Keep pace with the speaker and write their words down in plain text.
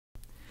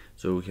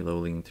So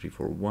hello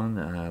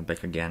Link341,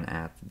 back again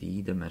at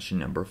the dimension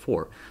number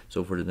 4.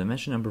 So for the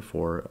dimension number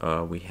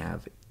 4, we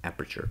have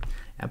aperture.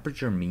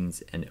 Aperture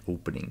means an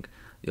opening.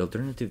 The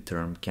alternative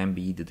term can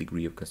be the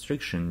degree of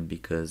constriction,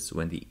 because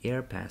when the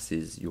air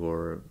passes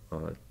your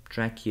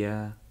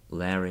trachea,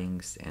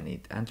 larynx, and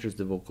it enters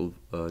the vocal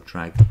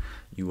tract,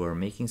 you are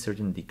making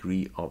certain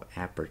degree of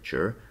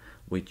aperture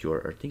with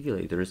your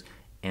articulators,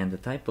 and the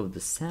type of the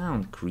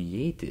sound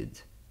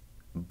created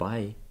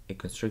by a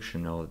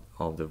constriction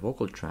of the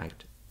vocal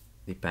tract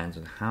depends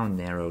on how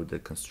narrow the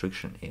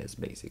constriction is,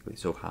 basically.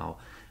 So how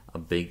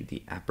big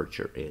the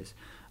aperture is,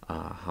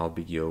 how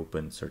big you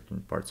open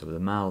certain parts of the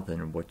mouth,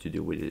 and what you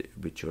do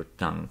with your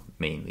tongue,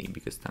 mainly,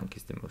 because tongue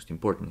is the most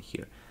important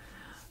here.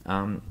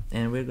 And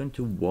we're going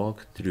to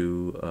walk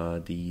through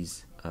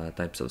these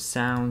types of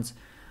sounds.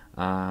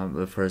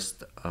 The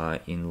first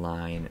in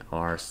line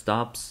are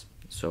stops.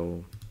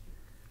 So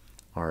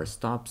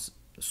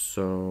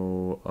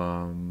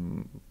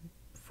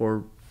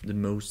for the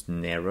most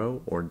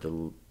narrow for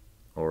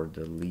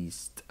the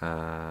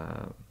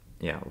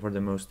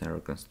most narrow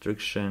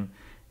constriction,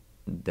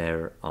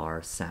 there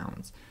are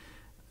sounds.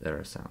 There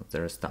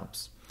are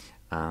stops.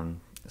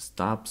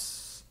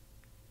 Stops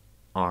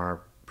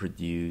are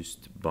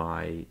produced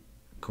by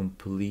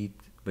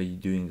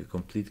doing a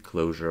complete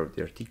closure of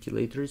the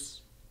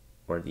articulators,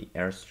 where the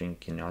airstream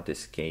cannot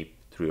escape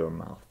through your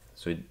mouth,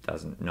 so it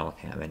does not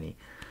have any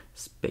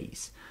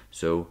space.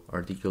 So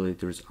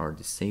articulators are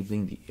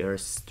disabling the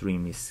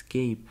airstream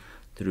escape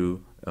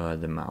through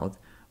the mouth.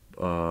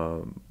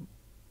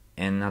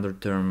 Another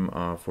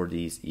term for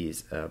these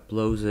is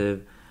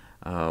plosive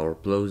or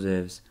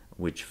plosives,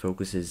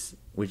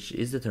 which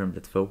is the term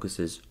that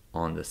focuses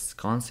on the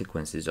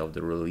consequences of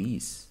the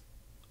release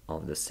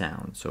of the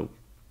sound. So,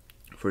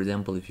 for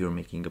example, if you're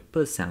making a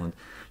p sound,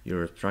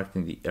 you're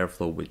obstructing the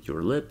airflow with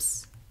your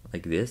lips,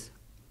 like this.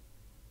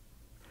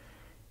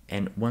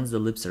 And once the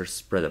lips are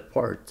spread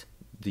apart,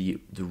 the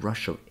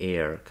rush of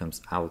air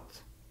comes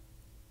out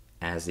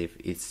as if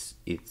it's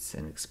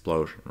an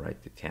explosion, right?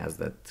 It has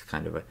that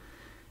kind of a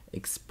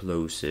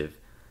explosive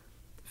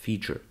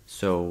feature.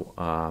 So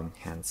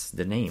hence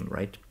the name,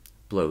 right?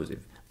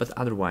 Plosive. But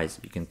otherwise,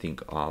 you can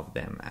think of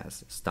them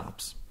as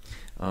stops.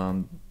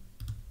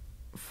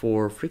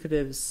 For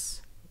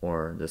fricatives,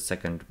 or the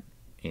second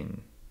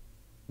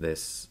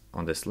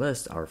on this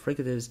list, are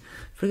fricatives.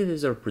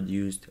 Fricatives are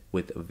produced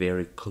with a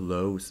very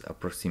close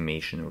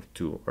approximation of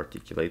two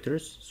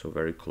articulators, so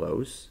very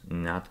close,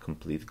 not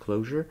complete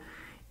closure,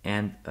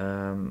 and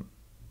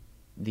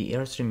the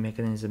airstream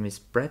mechanism is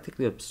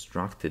practically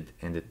obstructed,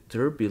 and a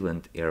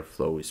turbulent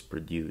airflow is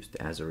produced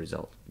as a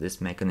result.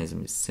 This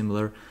mechanism is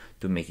similar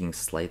to making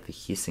slightly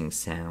hissing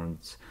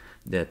sounds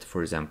that,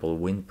 for example,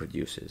 wind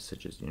produces,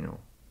 such as,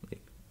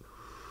 like,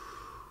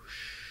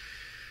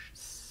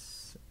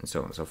 and so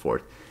on and so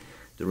forth.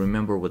 To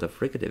remember what a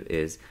fricative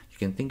is, you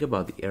can think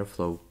about the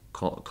airflow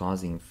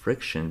causing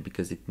friction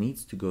because it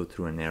needs to go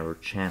through a narrow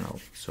channel.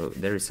 So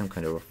there is some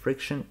kind of a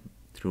friction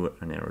through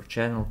a narrow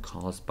channel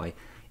caused by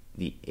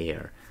the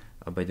air,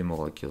 by the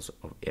molecules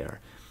of air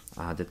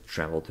that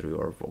travel through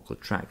your vocal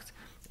tract.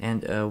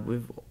 And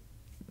we've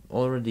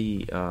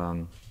already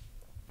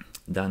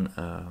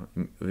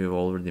we've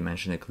already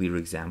mentioned a clear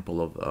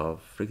example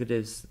of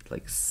fricatives,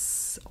 like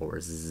s or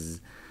z,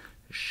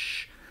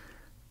 sh.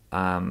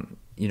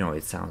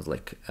 It sounds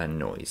like a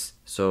noise.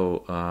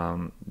 So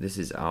this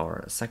is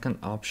our second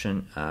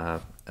option,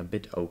 a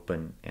bit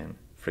open and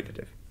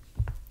fricative.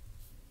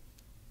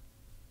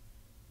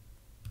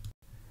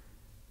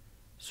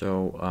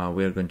 So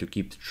we are going to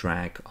keep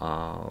track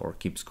or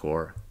keep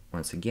score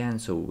once again.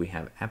 So we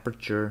have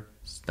aperture,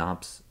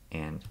 stops,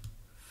 and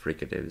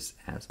fricatives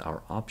as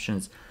our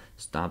options.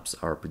 Stops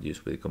are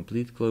produced with a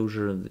complete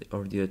closure of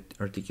the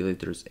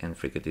articulators, and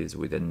fricatives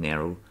with a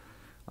narrow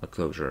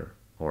closure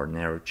or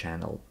narrow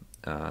channel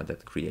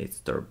that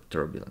creates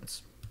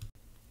turbulence.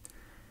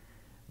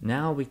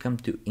 Now we come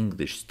to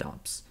English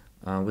stops.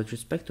 With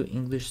respect to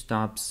English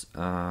stops,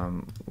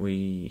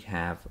 we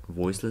have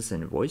voiceless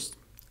and voiced.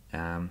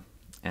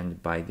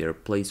 And by their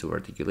place of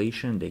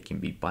articulation, they can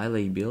be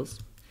bilabials,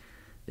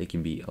 they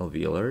can be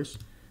alveolars,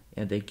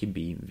 and they can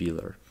be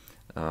velar.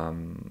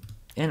 And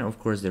of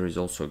course, there is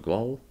also a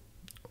glottal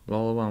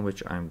one,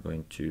 which I'm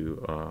going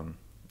to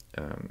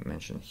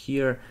mention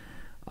here.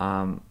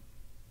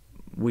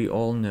 We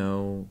all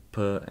know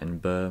p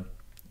and b,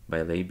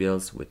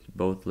 bilabials with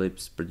both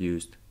lips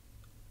produced.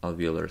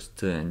 Alveolars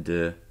t and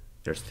d,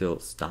 they're still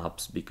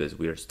stops because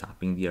we are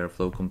stopping the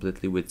airflow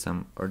completely with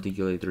some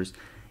articulators.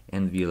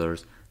 And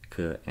velars,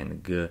 k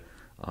and g,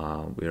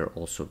 we are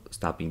also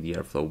stopping the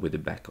airflow with the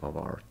back of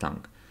our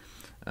tongue,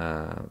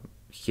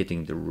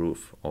 hitting the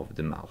roof of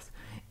the mouth.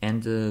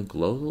 And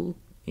glottal,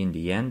 in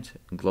the end,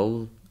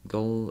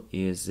 glottal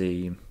is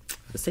the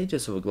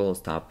status of a glottal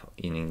stop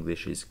in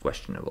English is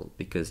questionable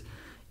because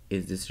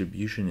its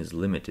distribution is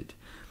limited.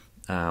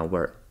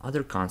 where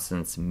other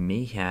consonants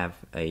may have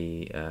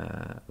a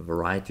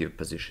variety of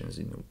positions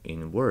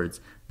in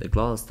words, the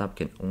glottal stop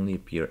can only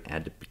appear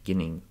at the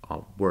beginning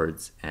of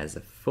words as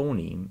a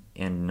phoneme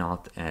and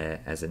not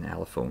as an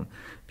allophone.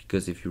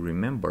 Because if you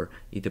remember,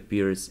 it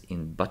appears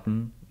in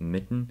button,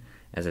 mitten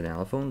as an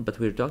allophone, but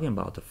we're talking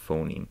about a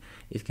phoneme.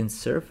 It can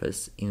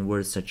surface in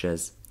words such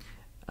as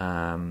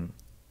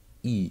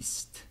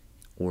east,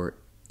 or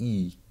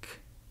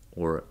eek,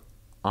 or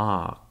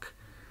ak,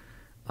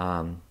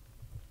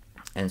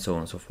 and so on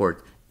and so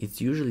forth. It's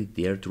usually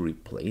there to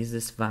replace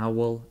this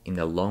vowel in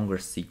a longer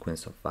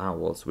sequence of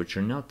vowels, which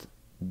are not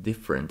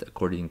different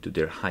according to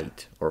their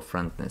height or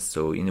frontness.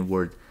 So in the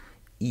word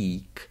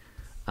eek,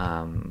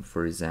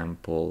 for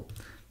example,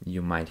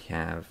 you might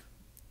have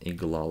a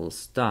glottal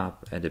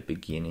stop at the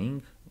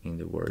beginning in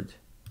the word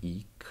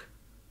eek,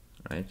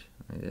 right,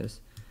 like this.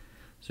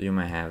 So you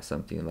might have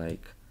something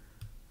like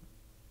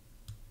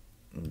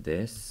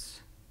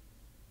this.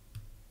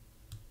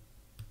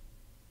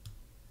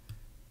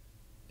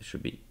 It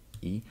should be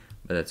E,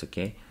 but that's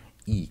okay.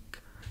 Eek.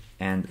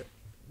 And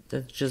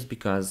that's just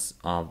because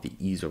of the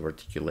ease of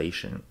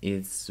articulation.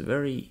 It's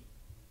very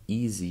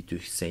easy to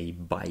say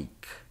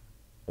bike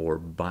or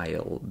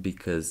bile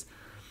because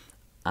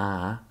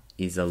A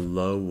is a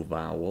low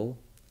vowel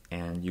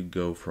and you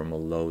go from a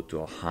low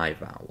to a high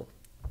vowel.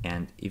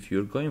 And if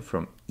you're going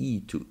from E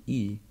to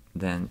E,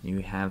 then you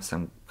have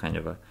some kind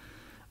of a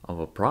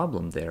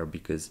problem there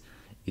because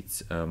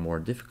it's more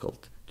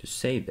difficult to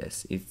say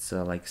this. It's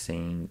like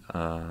saying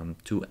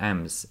two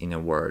M's in a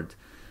word.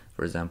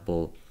 For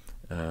example,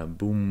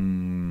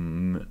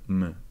 boom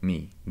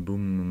me,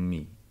 boom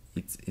me.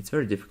 It's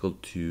very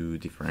difficult to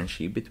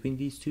differentiate between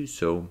these two.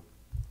 So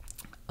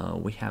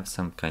we have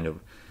some kind of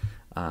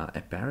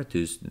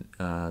apparatus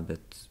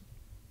that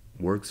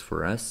works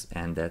for us,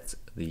 and that's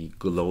the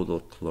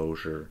glottal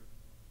closure.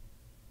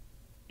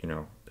 You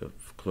know, the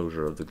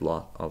closure of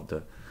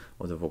the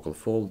the vocal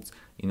folds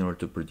in order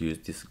to produce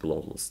this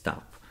glottal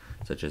stop,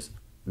 such as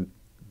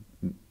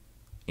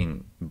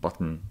in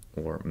button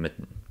or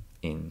mitten,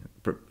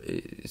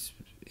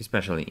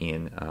 especially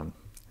in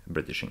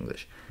British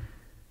English.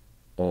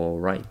 All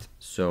right,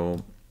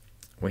 so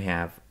we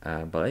have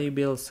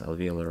bilabials,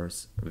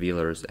 alveolars,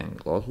 velars, and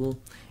glottal.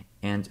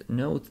 And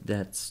note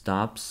that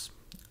stops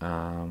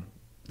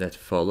that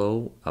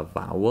follow a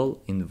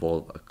vowel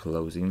involve a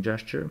closing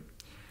gesture,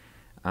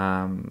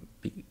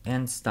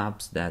 and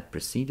stops that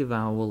precede a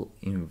vowel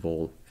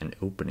involve an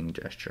opening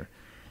gesture.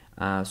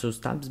 So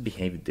stops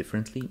behave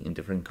differently in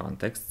different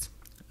contexts.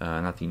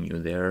 Nothing new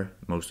there.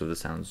 Most of the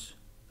sounds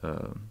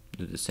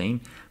do the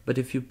same. But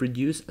if you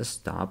produce a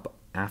stop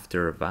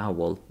after a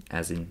vowel,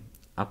 as in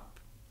up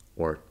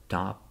or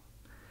top,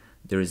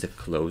 there is a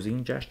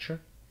closing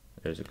gesture.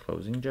 There's a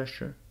closing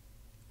gesture.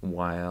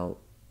 While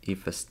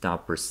if a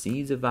stop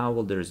precedes a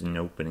vowel, there's an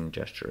opening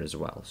gesture as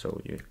well. So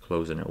you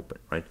close and open,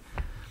 right?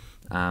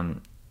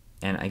 And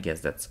I guess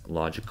that's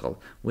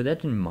logical. With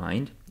that in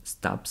mind,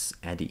 stops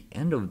at the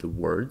end of the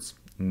words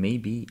may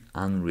be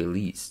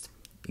unreleased.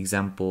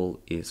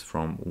 Example is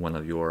from one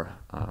of your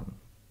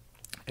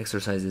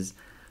exercises,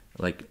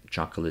 like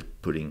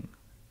chocolate pudding,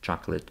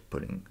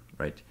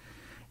 right?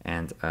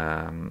 And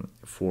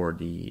for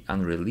the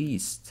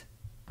unreleased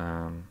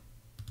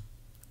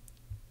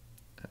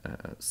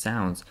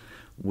sounds,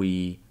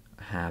 we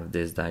have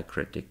this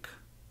diacritic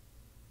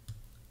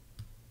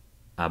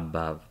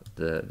above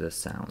the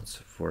sounds.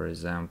 For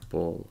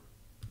example,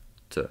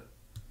 t,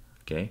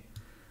 okay,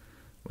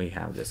 we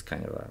have this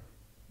kind of a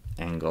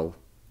angle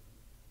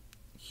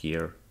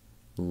here,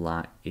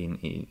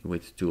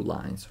 with two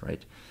lines,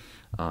 right,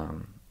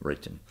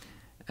 written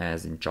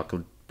as in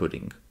chocolate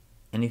pudding.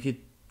 And if you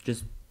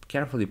just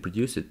carefully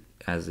produce it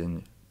as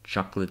in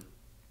chocolate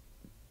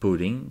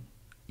pudding,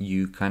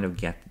 you kind of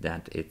get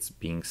that it's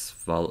being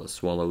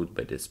swallowed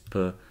by this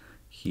p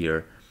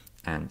here,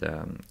 and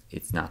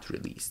it's not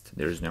released.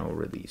 There's no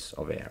release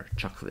of air.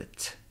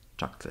 Chocolate,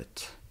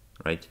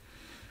 right?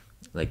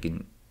 Like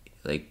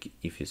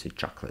if you say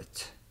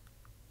chocolate,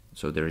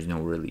 so there is no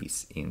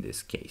release in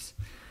this case.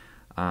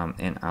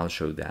 And I'll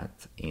show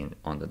that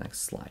on the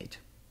next slide.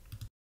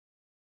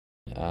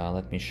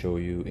 Let me show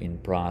you in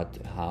prod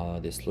how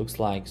this looks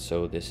like.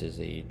 So this is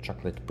a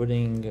chocolate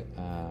pudding.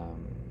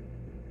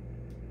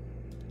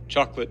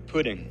 Chocolate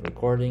pudding.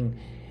 Recording,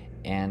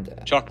 and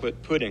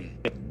chocolate pudding.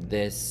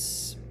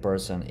 This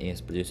person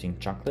is producing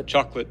chocolate.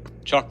 Chocolate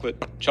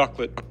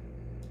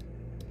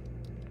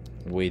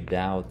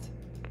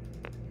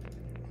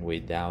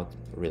without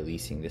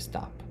releasing the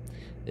stop.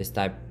 This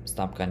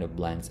stop kind of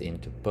blends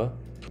into p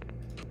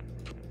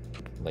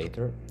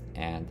later,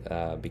 and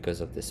because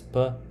of this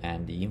p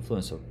and the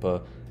influence of p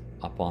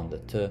upon the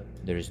t,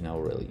 there is no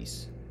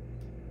release.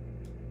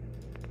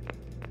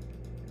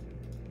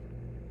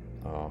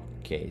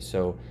 Okay,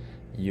 so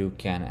you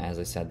can, as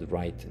I said,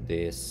 write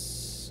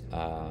this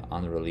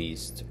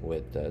unreleased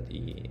with the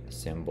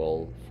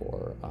symbol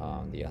for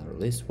the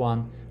unreleased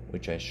one,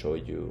 which I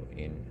showed you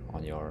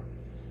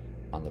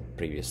on the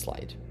previous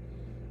slide.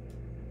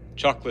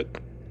 Chocolate.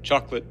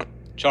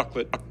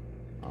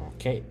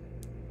 Okay,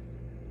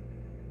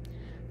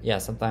 yeah,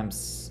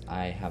 sometimes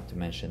I have to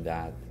mention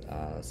that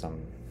some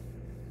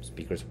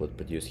speakers would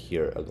produce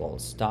here a glottal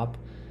stop,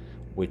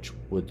 which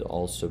would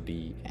also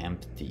be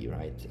empty,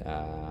 right?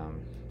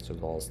 So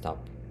glottal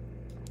stop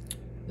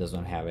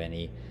doesn't have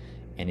any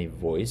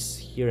voice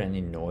here,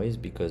 any noise,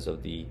 because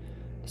of the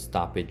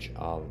stoppage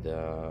of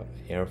the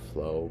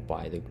airflow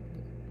by the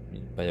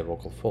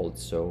vocal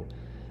folds. So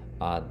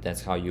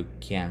that's how you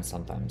can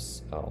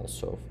sometimes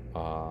also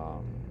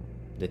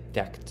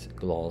detect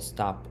glottal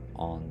stop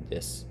on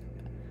this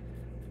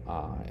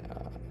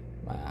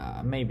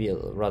maybe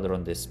rather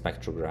on this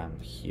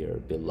spectrogram here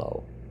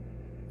below,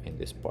 in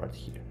this part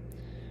here.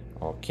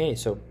 Okay,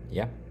 so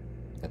yeah,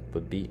 that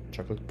would be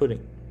chocolate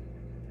pudding.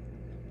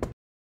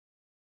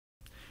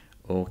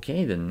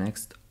 Okay, the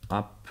next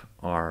up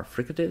are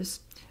fricatives.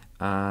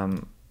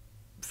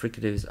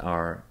 Fricatives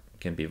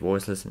can be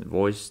voiceless and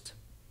voiced.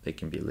 They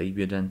can be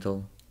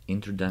labiodental,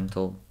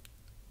 interdental,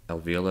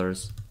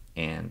 alveolars,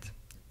 and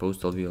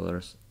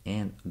postalveolars,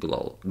 and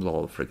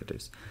glottal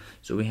fricatives.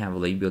 So we have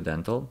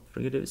labiodental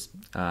fricatives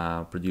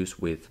produced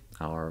with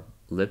our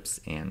lips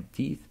and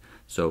teeth.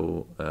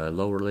 So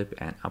lower lip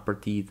and upper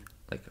teeth,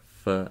 like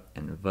f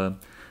and v.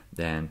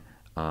 Then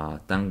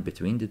tongue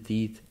between the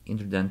teeth,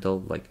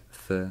 interdental, like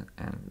th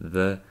and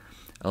the.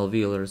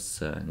 Alveolars,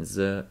 s and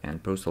z,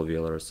 and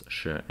postalveolars,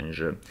 sh and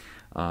zh.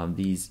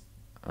 These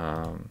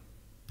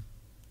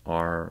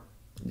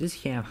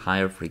have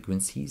higher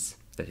frequencies.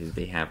 That is,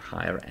 they have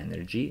higher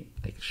energy,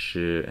 like sh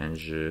and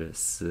zh,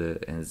 s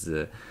and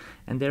z,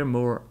 and they're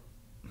more,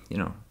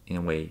 in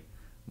a way,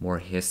 more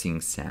hissing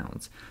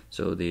sounds.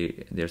 So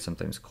they're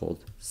sometimes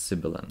called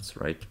sibilants,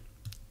 right?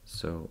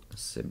 So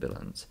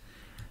sibilants.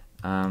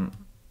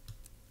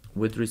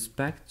 With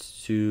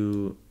respect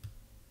to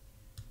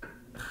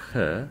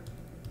h,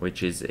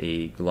 which is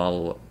a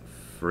glottal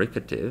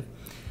fricative,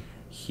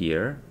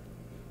 here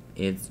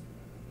it's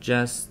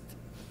just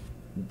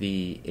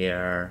the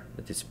air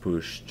that is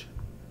pushed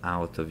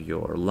out of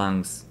your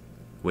lungs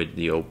with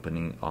the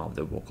opening of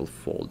the vocal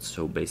folds.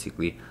 So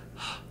basically,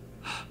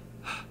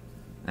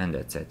 and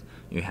that's it.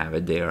 You have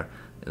it there,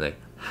 like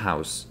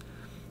house,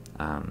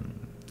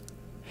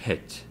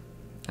 hit,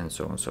 and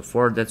so on and so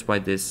forth. That's why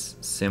this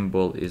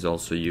symbol is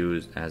also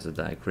used as a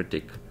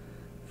diacritic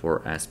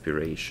for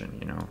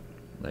aspiration,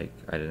 like,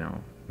 I don't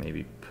know,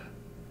 maybe p,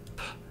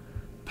 p,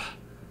 p,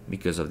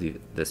 because of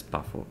this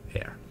puff of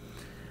air.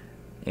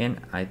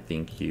 And I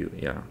think you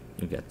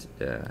get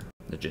the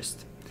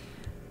gist.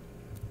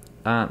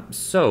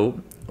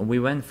 So we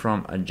went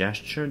from a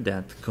gesture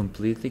that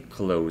completely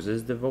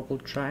closes the vocal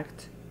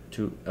tract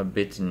to a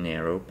bit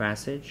narrow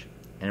passage,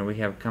 and we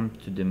have come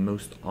to the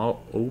most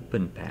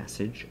open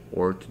passage,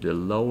 or to the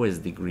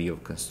lowest degree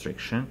of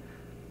constriction,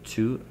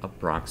 to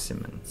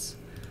approximants.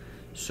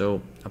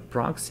 So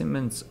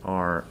approximants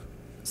are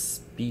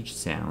speech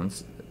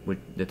sounds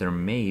that are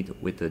made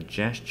with a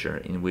gesture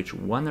in which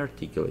one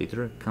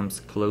articulator comes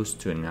close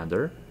to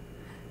another,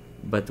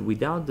 but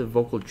without the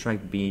vocal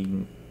tract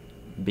being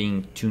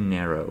too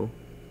narrow,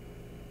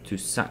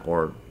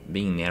 or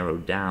being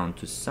narrowed down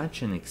to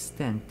such an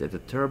extent that a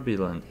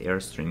turbulent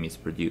airstream is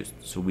produced.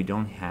 So we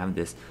don't have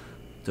this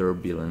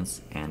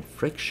turbulence and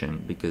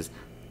friction because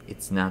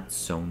it's not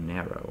so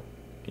narrow,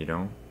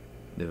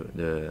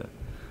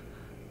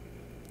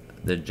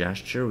 the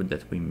gesture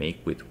that we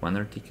make with one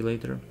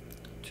articulator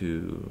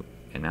to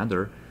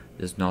another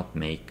does not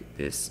make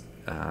this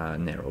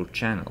narrow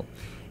channel.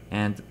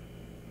 And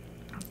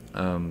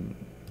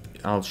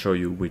I'll show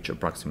you which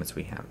approximants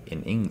we have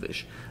in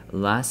English.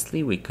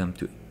 Lastly, we come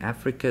to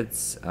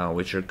Affricates,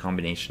 which are a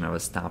combination of a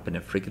stop and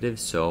a fricative,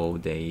 so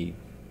they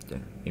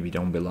maybe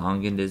don't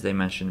belong in this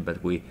dimension,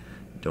 but we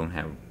don't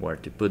have where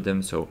to put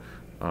them. So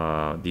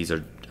these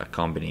are a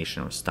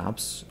combination of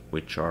stops,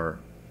 which are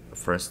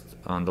first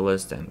on the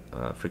list, and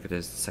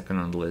fricatives second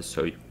on the list.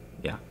 So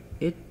yeah,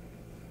 it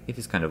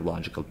is kind of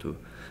logical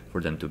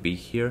for them to be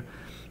here.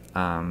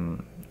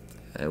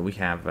 We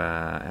have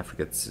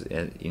affricates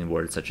in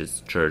words such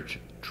as church,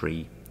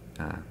 tree,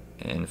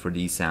 and for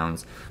these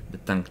sounds, the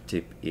tongue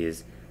tip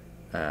is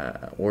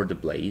or the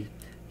blade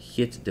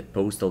hit the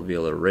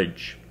postalveolar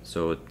ridge.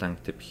 So tongue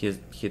tip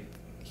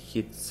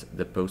hits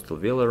the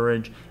postalveolar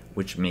ridge,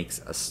 which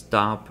makes a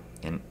stop.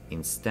 And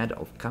instead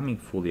of coming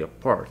fully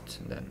apart,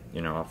 then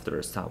after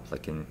a stop,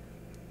 like in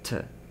t,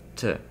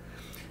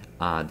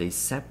 they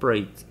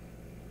separate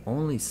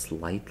only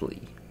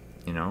slightly,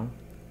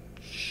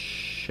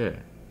 sh,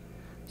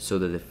 so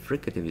that the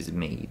fricative is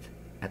made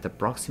at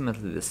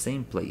approximately the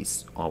same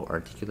place of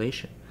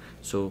articulation.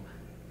 So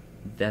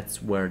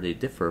that's where they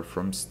differ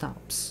from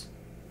stops,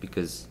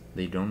 because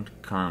they don't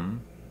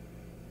come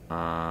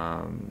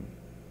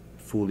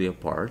fully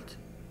apart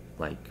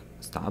like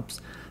stops,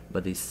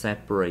 but they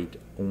separate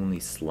only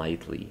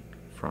slightly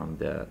from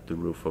the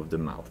roof of the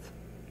mouth,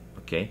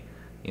 okay,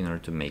 in order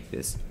to make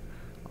this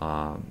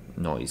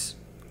noise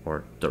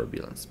or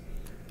turbulence.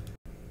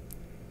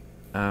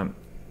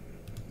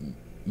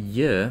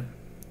 Y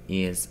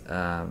is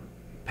a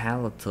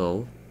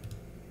palatal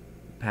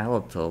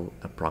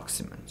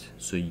approximant.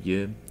 So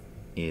y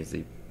is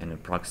an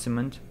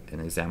approximant an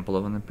example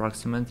of an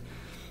approximant.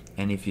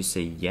 And if you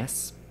say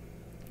yes,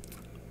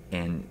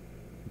 and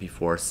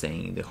before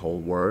saying the whole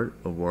word,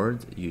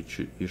 you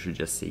should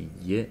just say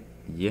yeah,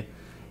 yeah.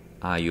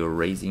 You're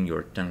raising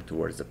your tongue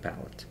towards the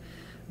palate,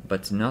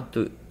 but not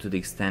to the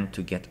extent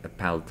to get a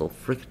palatal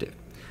fricative.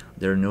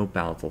 There are no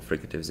palatal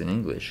fricatives in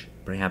English.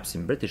 Perhaps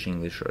in British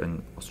English or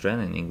in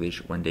Australian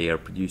English, when they are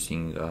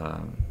producing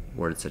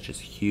words such as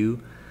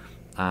hue.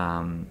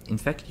 In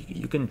fact,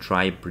 you can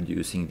try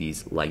producing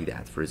these like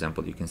that. For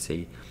example, you can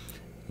say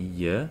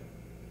yeah,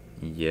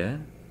 yeah,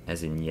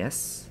 as in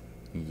yes,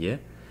 yeah,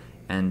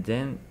 and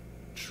then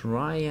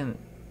try and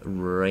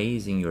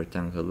raising your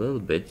tongue a little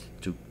bit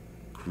to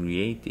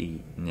create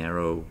a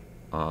narrow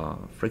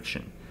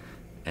friction,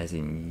 as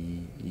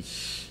in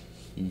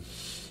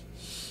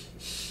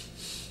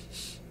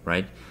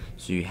right?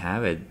 So you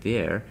have it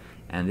there,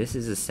 and this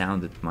is a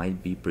sound that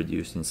might be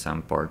produced in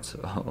some parts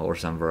or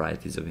some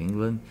varieties of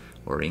England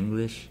or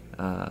English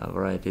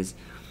varieties,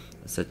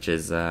 such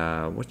as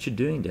what you're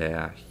doing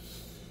there,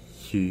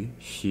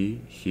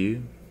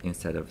 Hugh,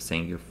 instead of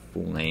saying your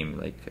full name,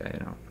 like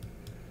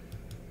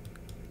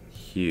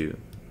Hugh,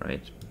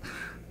 right?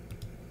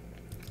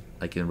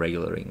 Like in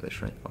regular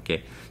English, right?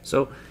 Okay,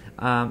 so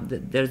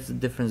there's a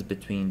difference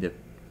between the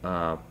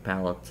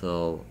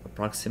palatal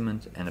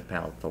approximant and a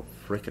palatal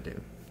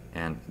fricative,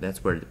 and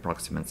that's where the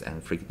approximants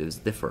and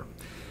fricatives differ.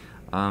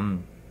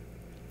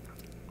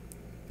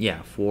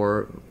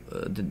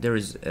 There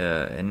is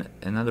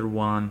another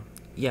one.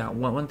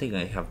 One thing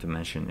I have to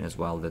mention as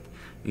well, that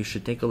you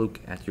should take a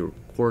look at your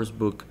course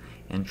book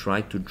and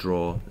try to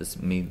draw this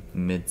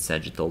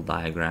mid-sagittal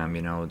diagram,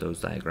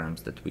 those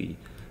diagrams that we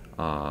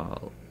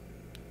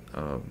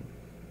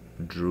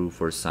drew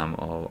for some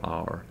of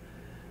our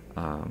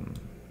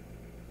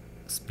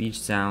speech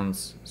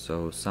sounds.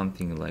 So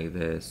something like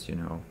this,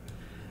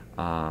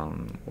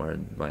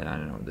 whereby, I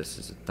don't know, this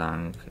is a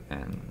tongue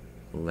and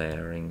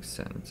larynx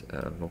and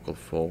vocal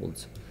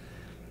folds.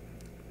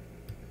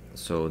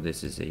 So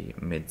this is a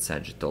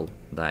mid-sagittal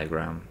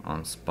diagram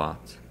on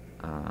spot.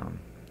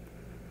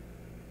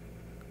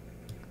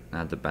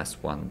 Not the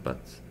best one, but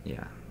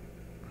yeah.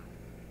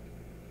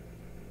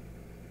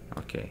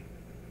 Okay,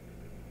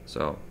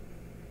 so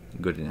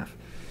good enough.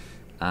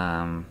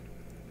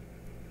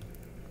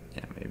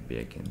 Maybe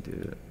I can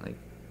do like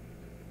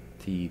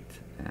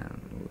teeth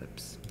and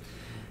lips,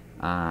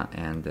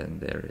 and then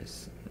there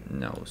is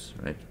nose,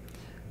 right?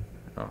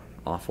 Oh,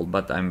 awful!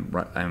 But I'm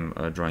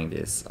drawing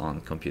this on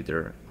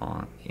computer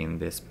in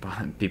this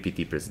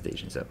PPT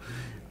presentation, so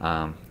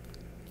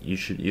you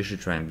should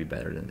try and be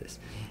better than this.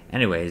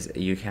 Anyways,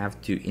 you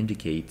have to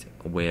indicate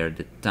where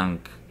the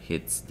tongue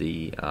hits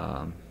the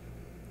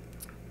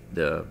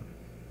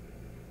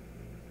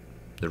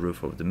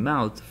roof of the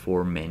mouth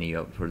for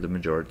the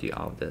majority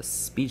of the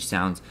speech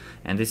sounds,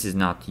 and this is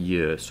not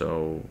y,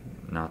 so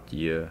not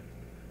y,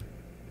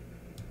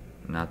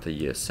 not a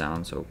y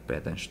sound. So pay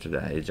attention to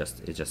that. It's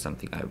just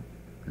something I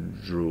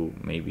drew.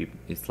 Maybe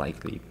it's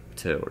likely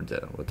to or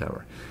the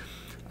whatever.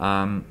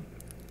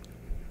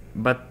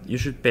 But you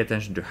should pay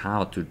attention to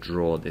how to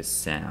draw this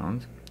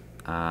sound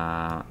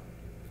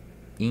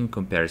in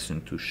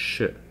comparison to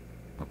sh.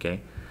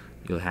 Okay,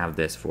 you'll have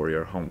this for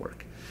your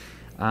homework.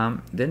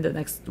 Then the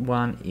next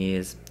one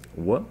is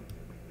w.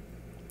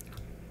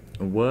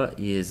 W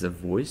is a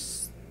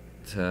voiced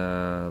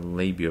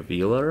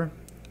labiovelar.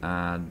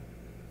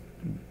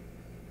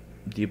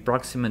 The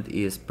approximant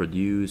is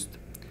produced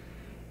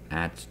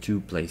at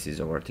two places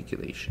of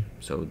articulation.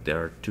 So there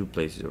are two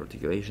places of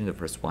articulation. The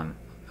first one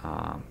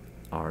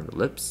are the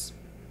lips,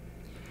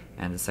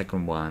 and the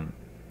second one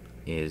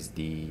is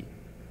the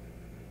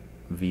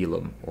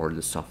velum, or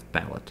the soft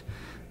palate,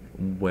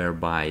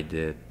 whereby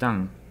the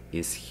tongue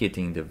is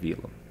hitting the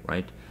velum,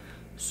 right?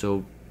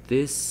 So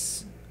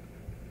this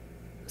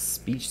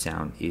speech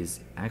sound is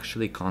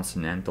actually a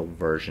consonantal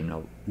version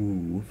of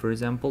oo, for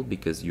example,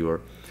 because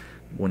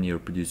when you're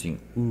producing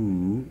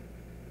oo,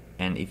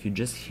 and if you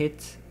just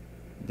hit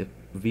the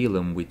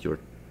velum with your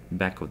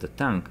back of the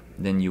tongue,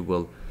 then you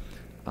will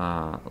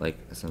like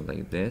something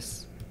like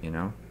this,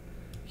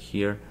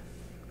 here,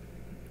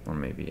 or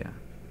maybe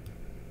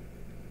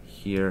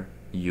here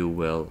you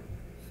will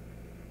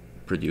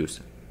produce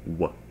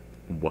w,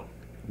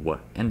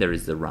 and there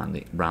is the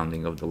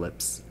rounding of the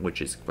lips,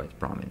 which is quite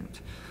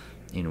prominent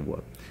in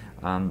w.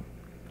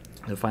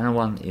 The final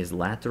one is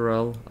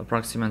lateral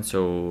approximant.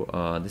 So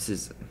this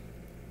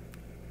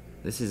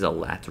is a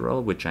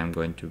lateral, which I'm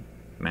going to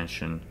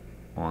mention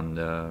on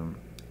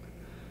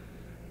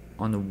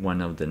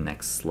one of the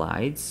next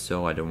slides,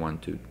 so I don't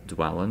want to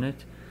dwell on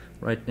it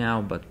right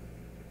now, but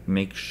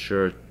make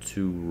sure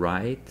to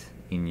write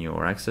in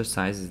your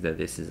exercises that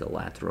this is a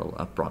lateral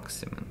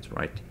approximant,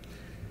 right?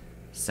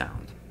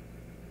 Sound.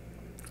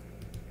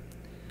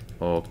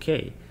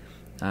 Okay,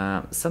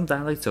 some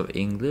dialects of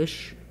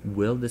English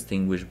will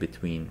distinguish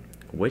between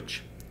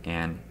which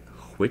and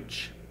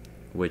which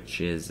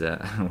is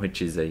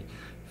a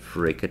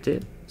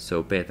fricative.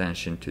 So pay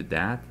attention to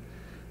that.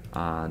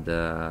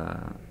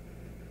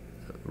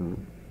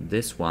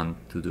 This one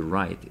to the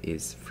right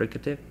is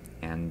fricative,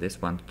 and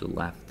this one to the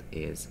left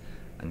is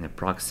an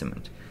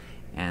approximant.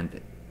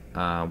 And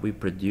we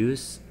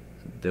produce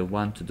the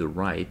one to the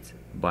right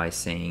by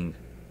saying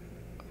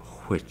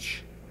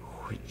which,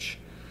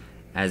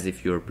 as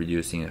if you're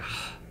producing a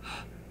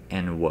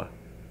and w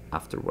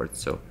afterwards.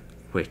 So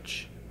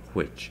which.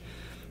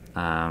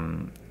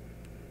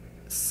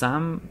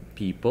 Some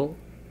people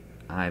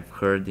I've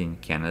heard in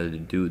Canada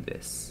do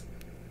this.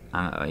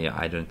 Yeah,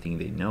 I don't think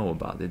they know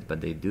about it, but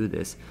they do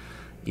this.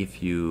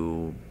 If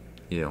you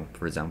know,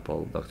 for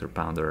example, Dr.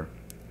 Pounder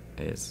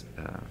is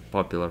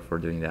popular for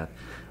doing that.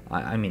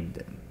 I mean,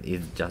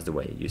 it's just the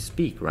way you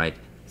speak, right?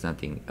 It's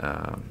nothing.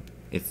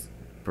 It's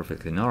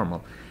perfectly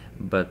normal,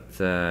 but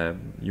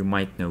you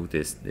might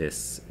notice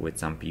this with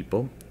some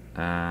people.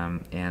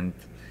 And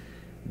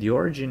the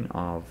origin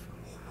of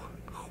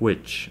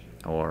which,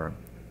 or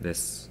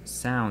this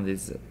sound,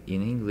 is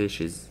in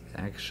English is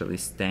actually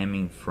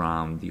stemming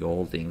from the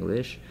Old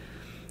English,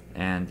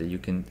 and you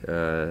can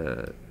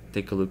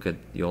take a look at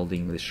the Old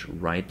English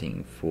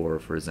writing for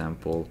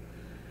example,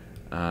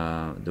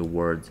 the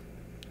word,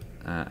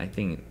 I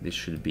think this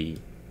should be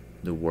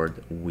the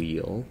word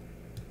wheel,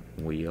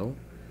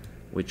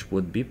 which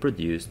would be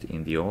produced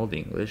in the Old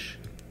English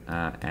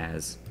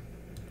as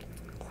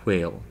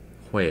whale,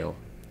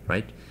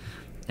 right?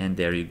 And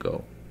there you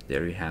go.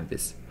 There you have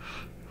this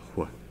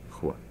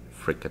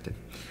fricative.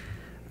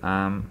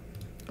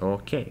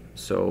 Okay,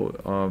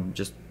 so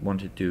just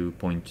wanted to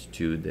point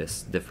to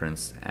this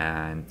difference,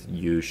 and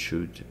you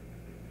should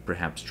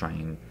perhaps try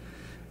and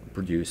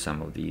produce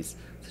some of these,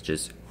 such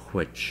as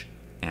which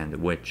and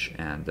which,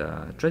 and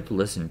try to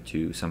listen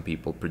to some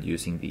people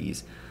producing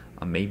these.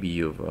 Maybe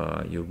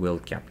you will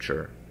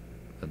capture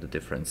the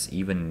difference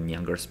even in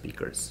younger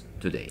speakers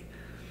today.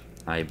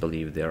 I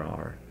believe there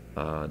are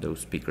those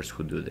speakers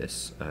who do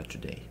this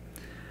today.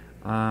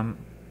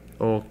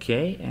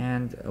 Okay,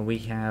 and we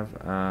have,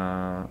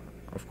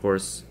 of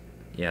course,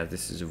 yeah,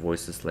 this is a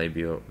voiceless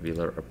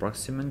labiovelar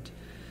approximant,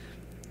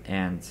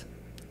 and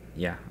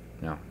yeah,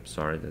 no,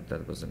 sorry,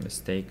 that was a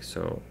mistake.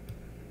 So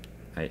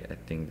I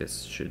think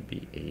this should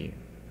be a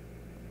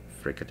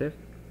fricative.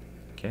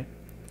 Okay.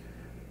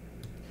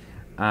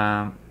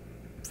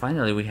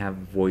 Finally, we have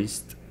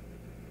voiced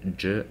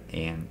j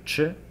and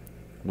ch,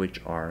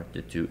 which are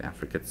the two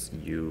affricates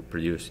you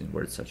produce in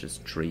words such as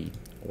tree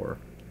or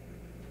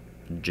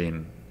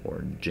gym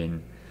or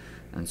gin,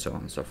 and so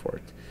on and so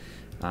forth.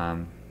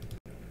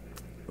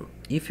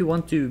 If you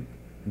want to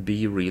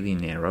be really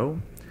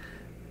narrow,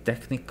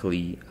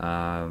 technically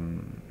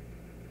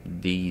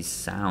these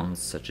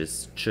sounds such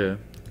as ch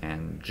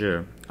and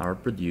j are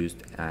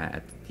produced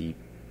at the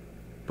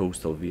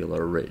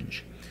postalveolar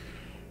ridge,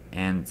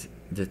 and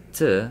the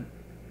t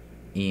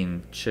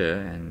in ch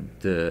and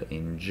d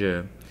in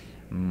j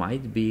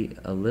might be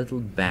a little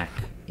back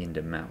in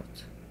the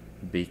mouth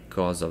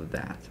because of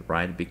that,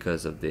 right?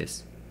 Because of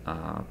this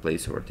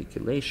place of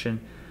articulation,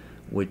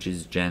 which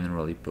is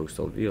generally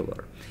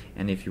postalveolar.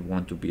 And if you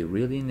want to be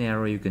really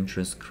narrow, you can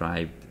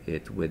transcribe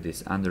it with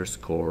this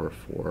underscore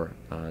for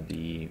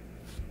the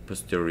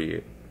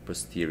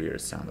posterior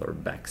sound or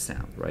back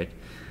sound, right?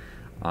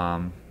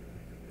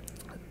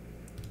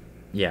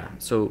 Yeah,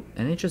 so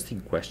an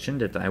interesting question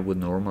that I would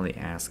normally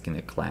ask in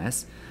a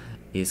class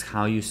is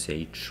how you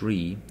say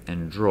tree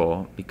and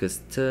draw,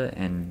 because t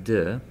and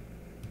d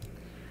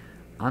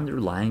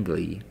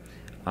underlyingly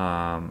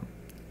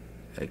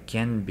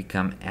can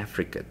become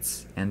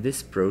affricates, and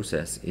this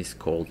process is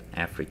called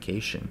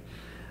affrication.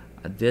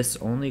 This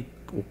only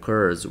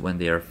occurs when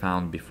they are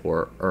found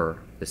before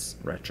this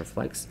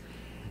retroflex.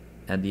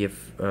 And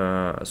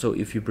so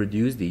if you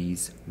produce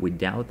these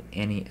without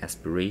any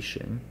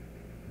aspiration,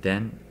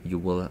 then you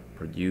will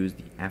produce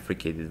the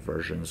affricated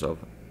versions of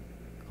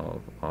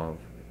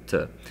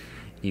t.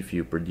 If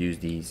you produce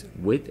these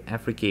with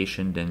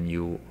affrication, then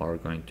you are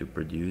going to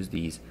produce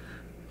these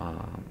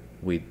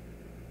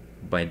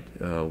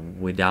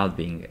without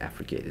being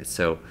affricated.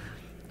 So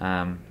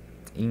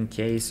in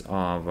case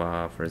of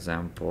for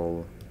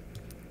example,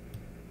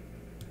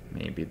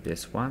 maybe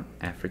this one,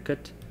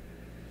 affricate,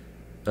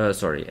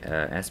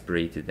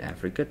 aspirated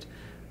affricate,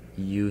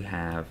 you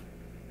have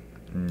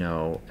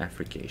no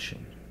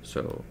affrication.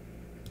 So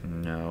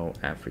no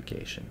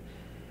affrication.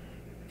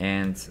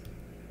 And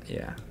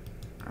yeah,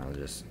 I'll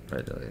just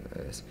write it like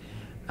this.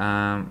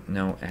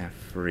 No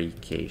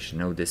affrication,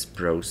 no this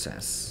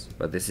process,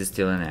 but this is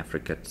still an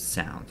affricate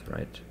sound,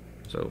 right?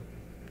 So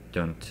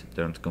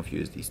don't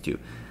confuse these two.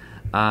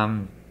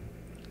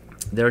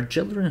 There are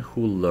children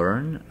who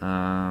learn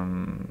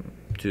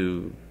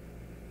to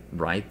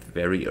write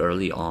very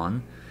early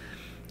on,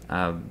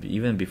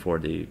 even before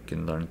they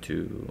can learn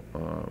to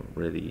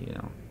really,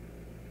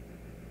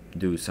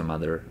 do some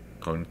other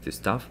cognitive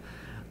stuff.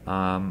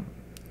 And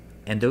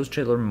those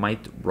children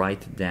might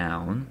write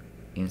down,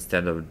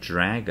 instead of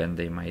dragon,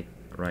 they might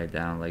write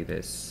down like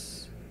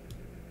this,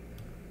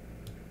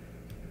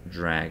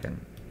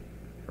 dragon,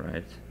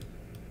 right,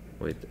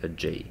 with a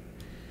J.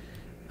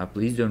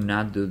 Please do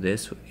not do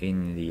this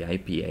in the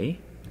IPA,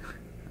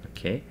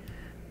 okay?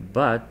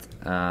 but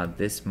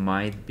this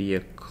might be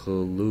a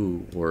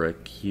clue or a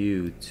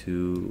cue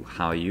to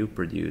how you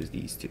produce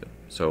these two.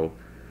 So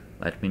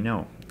let me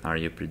know, are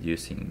you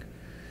producing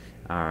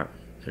a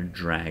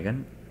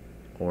dragon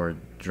or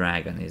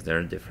dragon? Is there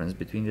a difference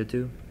between the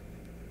two?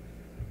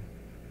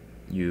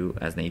 You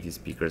as native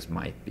speakers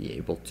might be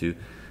able to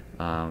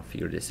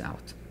figure this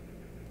out.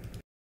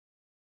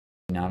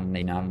 Not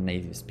a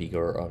native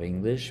speaker of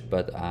English,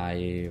 but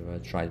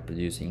I've tried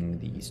producing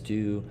these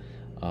two,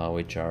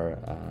 which are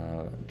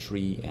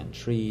tree and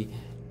tree,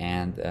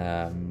 and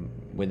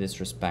with this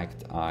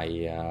respect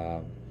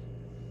I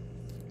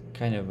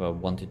kind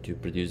of wanted to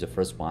produce the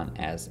first one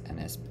as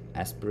an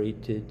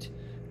aspirated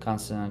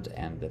consonant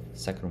and the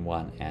second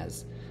one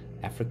as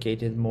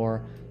affricated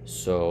more.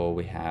 So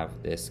we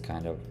have this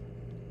kind of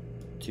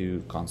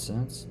two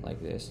consonants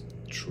like this: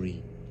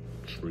 tree,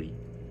 tree,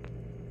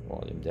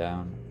 volume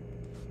down,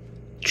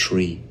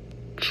 tree,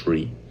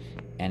 tree.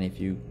 And if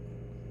you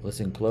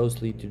listen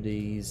closely to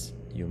these,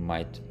 you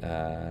might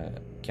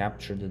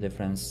capture the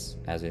difference,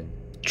 as in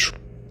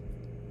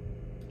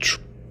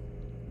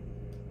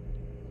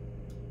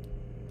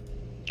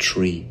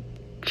tree,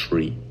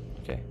 tree.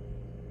 Okay.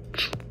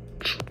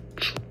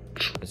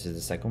 This is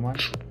the second one,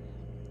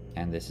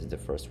 and this is the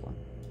first one.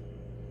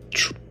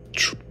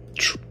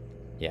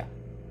 Yeah.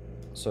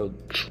 So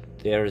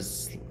there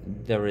is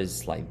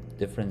slight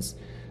difference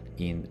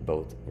in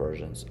both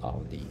versions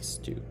of these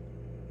two.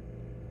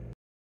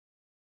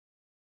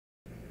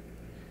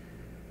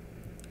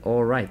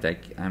 Alright,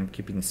 I'm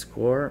keeping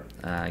score.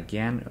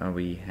 Again,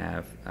 we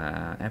have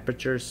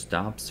aperture,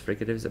 stops,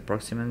 fricatives,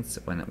 approximants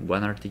when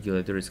one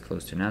articulator is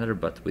close to another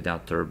but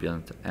without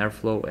turbulent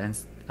airflow, and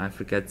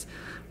affricates,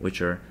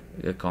 which are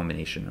a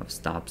combination of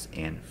stops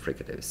and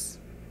fricatives.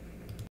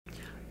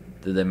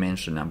 The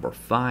dimension number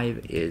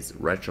 5 is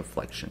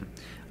retroflexion.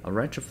 A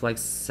retroflex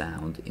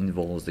sound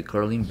involves the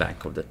curling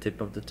back of the tip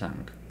of the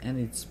tongue, and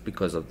it's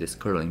because of this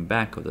curling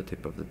back of the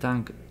tip of the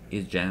tongue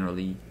is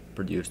generally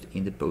produced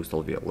in the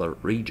postalveolar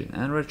region.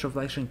 And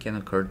retroflexion can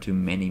occur to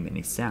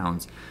many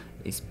sounds,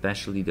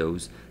 especially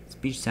those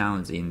speech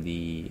sounds in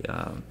the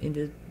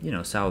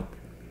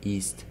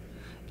Southeast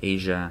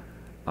Asia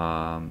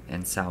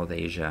and South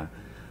Asia,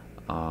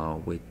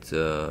 with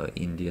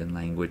Indian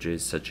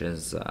languages such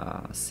as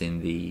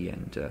Sindhi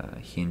and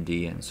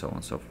Hindi and so on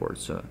and so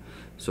forth.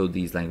 So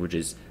these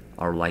languages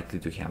are likely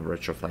to have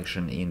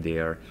retroflexion in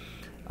their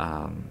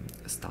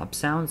stop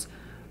sounds.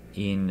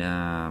 In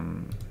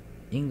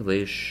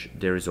English,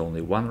 there is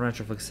only one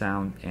retroflex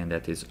sound, and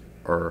that is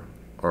er.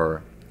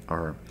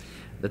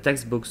 The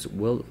textbooks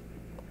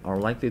are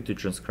likely to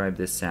transcribe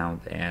this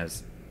sound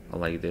as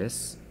like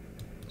this,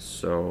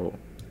 so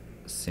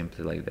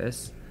simply like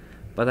this.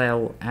 But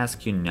I'll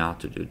ask you not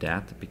to do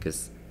that,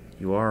 because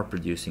you are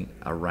producing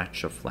a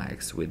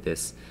retroflex with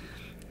this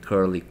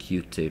curly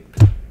Q-tip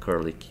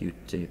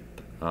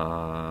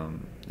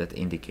that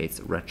indicates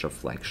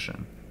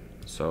retroflexion.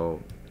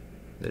 So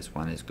this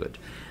one is good.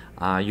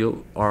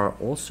 You are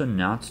also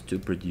not to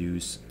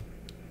produce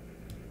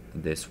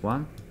this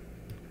one,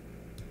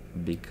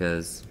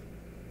 because,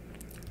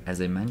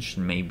 as I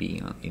mentioned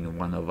maybe in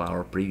one of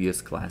our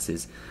previous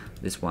classes,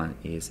 this one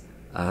is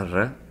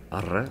r,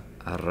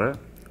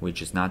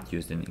 which is not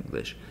used in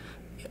English,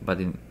 but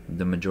in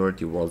the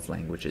majority of world's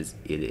languages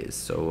it is.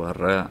 So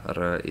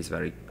r is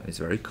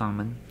very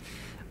common,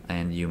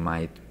 and you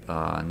might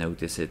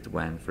notice it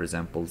when, for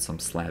example, some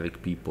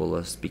Slavic people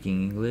are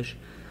speaking English,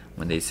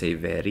 when they say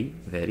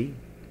very,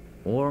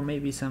 or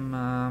maybe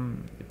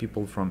some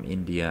people from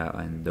India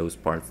and those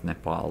parts,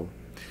 Nepal,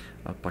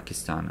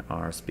 Pakistan,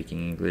 are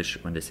speaking English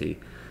when they say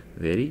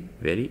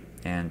very,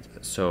 and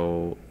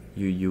so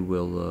you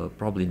will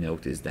probably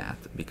notice that,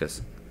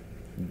 because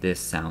this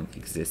sound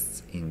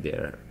exists in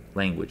their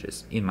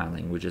languages, in my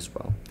language as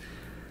well.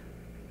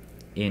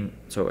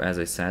 So as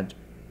I said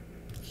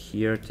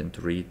here,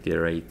 to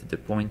reiterate the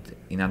point,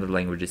 in other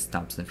languages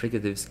stops and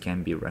fricatives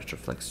can be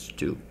retroflexed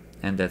too,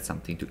 and that's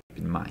something to keep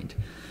in mind.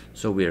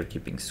 So we are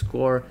keeping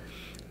score.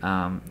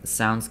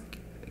 Sounds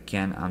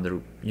can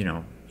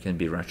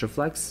be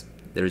retroflex.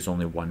 There is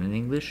only one in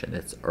English, and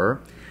that's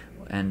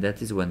and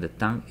that is when the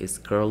tongue is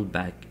curled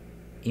back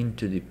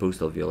into the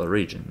postalveolar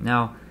region.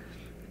 Now,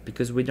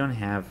 because we don't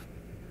have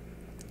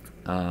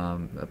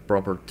a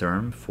proper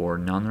term for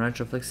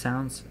non-retroflex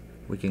sounds,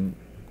 we can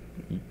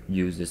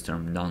use this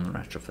term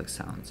non-retroflex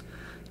sounds.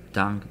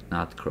 Tongue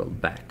not curled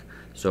back.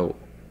 So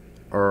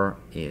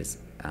is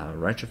a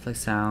retroflex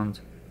sound,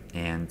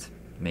 and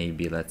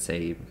maybe, let's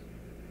say,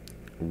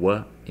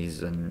 w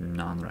is a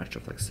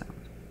non-retroflex sound.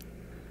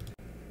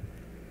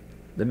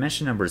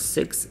 Dimension number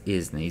 6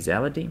 is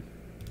nasality.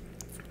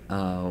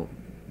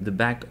 The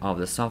back of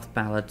the soft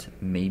palate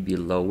may be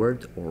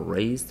lowered or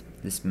raised.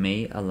 This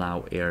may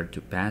allow air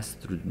to pass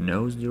through the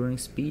nose during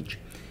speech,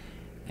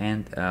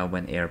 and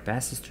when air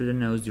passes through the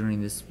nose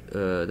during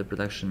the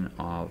production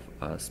of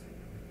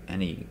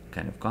any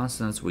kind of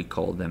consonants, we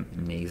call them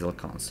nasal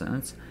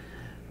consonants.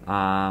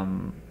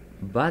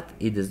 But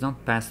it does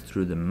not pass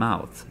through the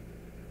mouth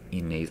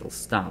in nasal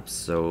stops.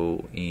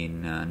 So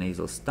in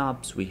nasal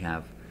stops we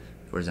have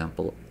For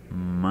example,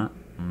 m,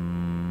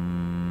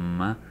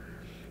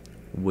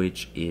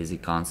 which is a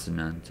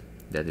consonant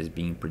that is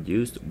being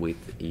produced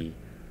with a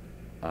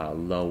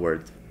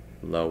lowered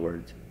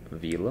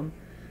velum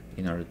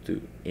in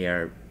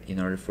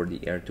order for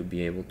the air to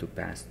be able to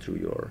pass through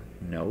your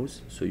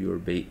nose. So you're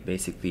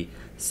basically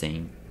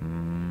saying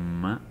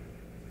m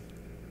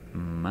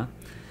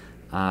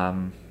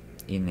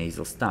in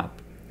nasal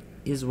stop,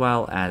 as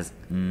well as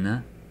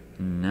n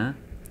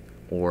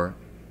or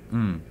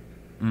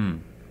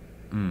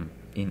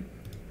in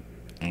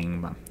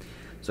engma.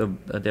 So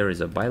there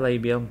is a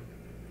bilabial,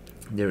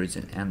 there is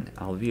an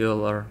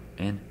alveolar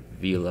and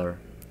velar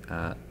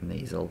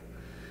nasal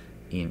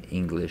in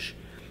English.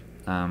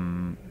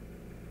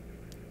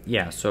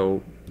 Yeah,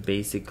 so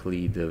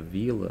basically the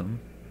velum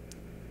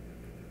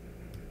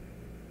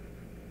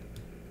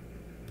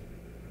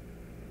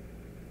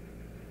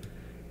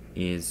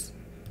is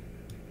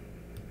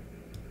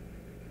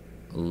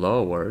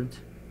lowered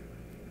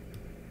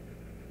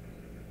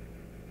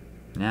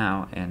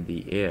now, and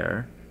the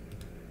air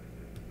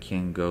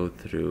can go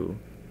through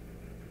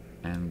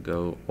and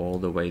go all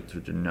the way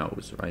through the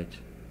nose, right?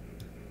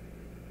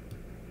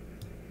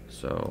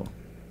 So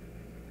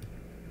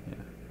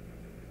yeah,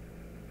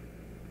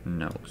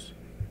 nose,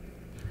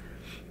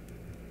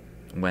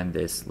 when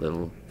this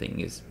little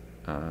thing is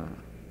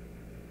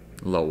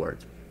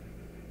lowered.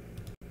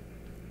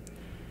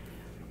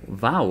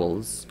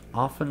 Vowels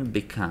often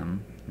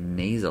become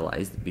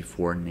nasalized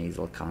before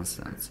nasal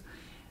consonants.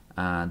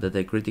 The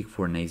diacritic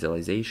for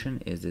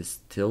nasalization is this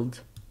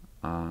tilde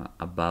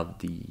above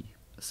the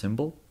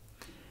symbol,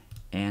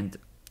 and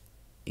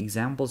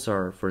examples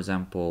are, for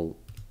example,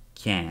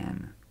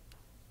 can,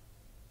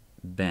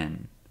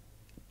 ben,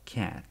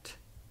 cat,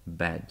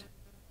 bed.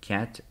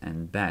 Cat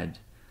and bed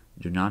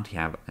do not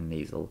have a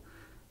nasal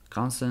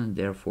consonant,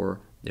 therefore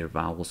their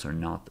vowels are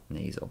not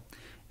nasal.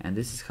 And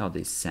this is how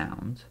they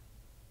sound.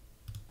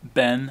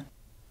 Ben,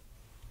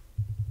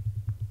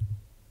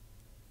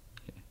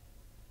 Okay.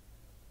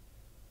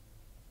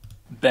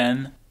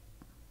 Ben,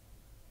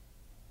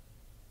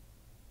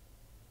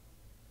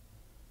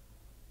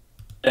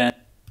 Ben,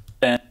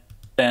 Ben,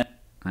 Ben,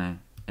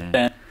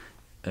 Ben.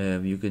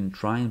 You can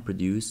try and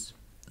produce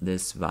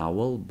this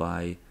vowel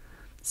by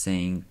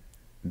saying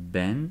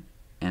ben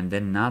and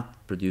then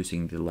not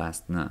producing the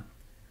last n.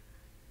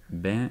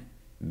 Ben,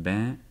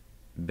 ben,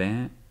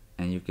 ben,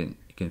 and you can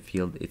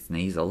feel it's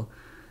nasal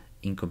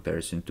in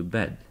comparison to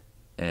bed.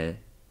 And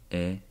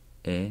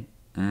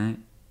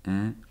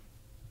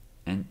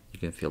you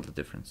can feel the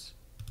difference.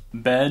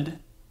 Bed,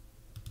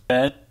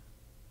 bed,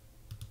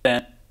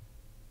 ben.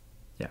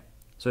 Yeah,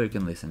 so you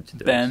can listen to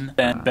those Ben,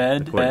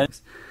 bed,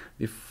 recordings.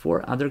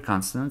 Before other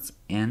consonants,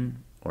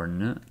 n or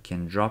n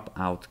can drop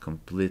out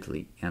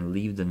completely and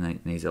leave the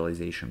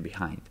nasalization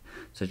behind,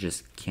 such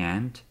as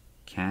can't.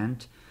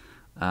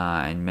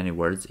 In many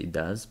words, it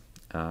does.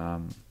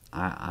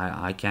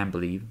 I can't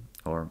believe,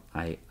 or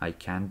I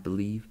can't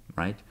believe,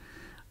 right?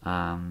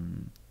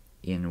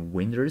 In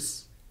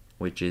Winters,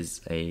 which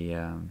is a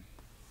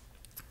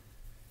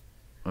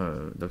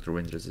Dr.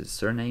 Winters'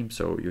 surname,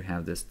 so you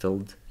have this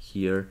tilde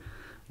here,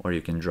 or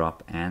you can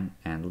drop n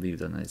and leave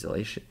the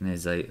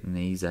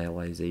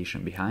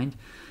nasalization behind,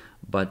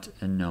 but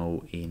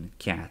no in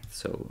cat,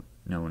 so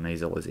no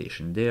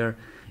nasalization there.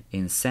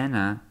 In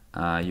Senna,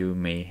 you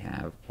may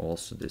have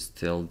also this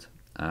tilde,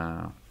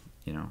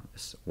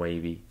 this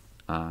wavy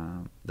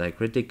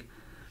diacritic,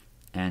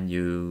 and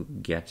you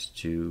get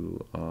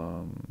to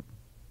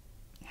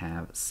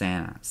have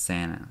Sana,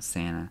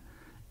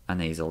 a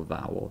nasal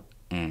vowel,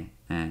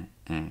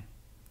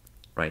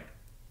 right?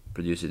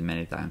 Produce it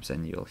many times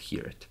and you'll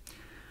hear it.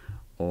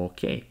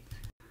 Okay,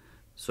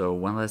 so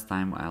one last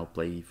time I'll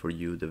play for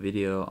you the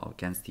video of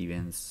Ken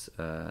Stevens'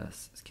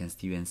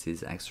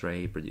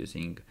 X-ray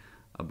producing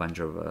a bunch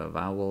of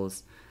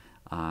vowels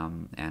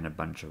and a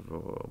bunch of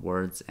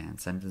words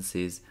and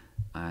sentences,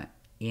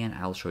 and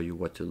I'll show you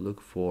what to look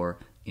for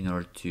in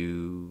order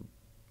to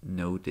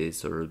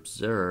notice or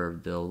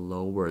observe the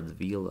lowered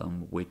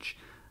velum, which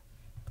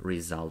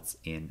results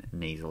in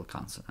nasal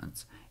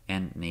consonants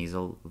and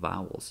nasal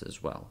vowels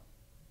as well.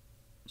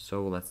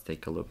 So let's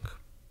take a look.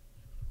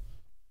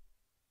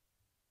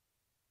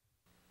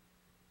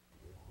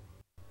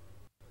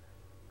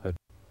 A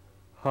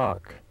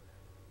hawk,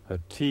 a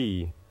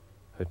tea,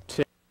 a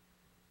tick,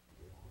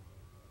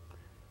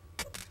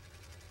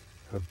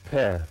 a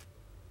pe,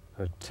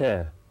 a te,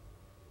 a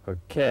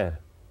ke,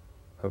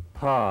 a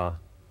pa,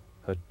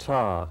 a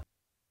ta.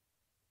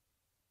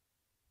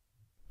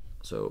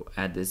 So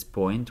at this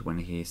point, when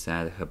he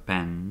said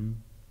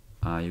hapen,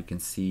 you can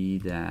see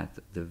that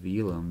the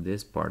velum,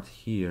 this part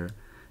here,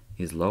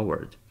 is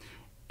lowered,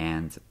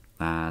 and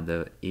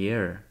the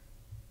air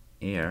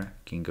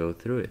can go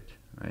through it,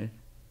 right,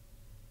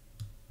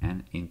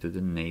 and into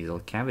the nasal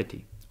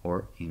cavity,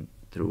 or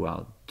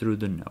through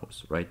the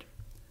nose, right?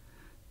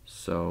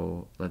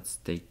 So let's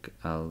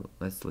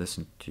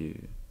listen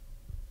to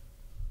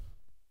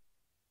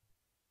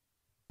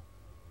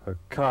A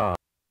ka,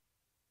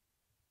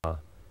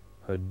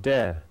 a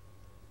de,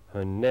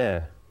 a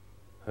ne,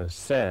 a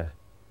se,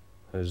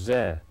 a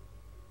ze,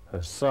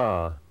 a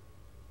sa,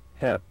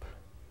 hep,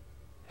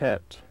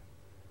 het,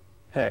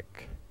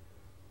 heck,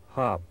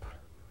 hop,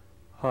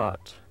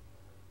 hot,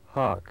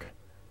 hawk,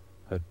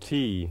 a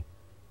t,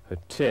 a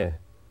ti,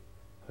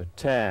 a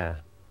ta.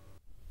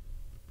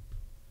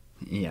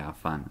 Yeah,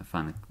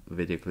 fun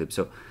video clip.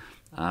 So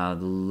the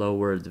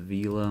lowered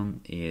velum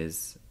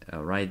is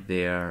right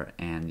there,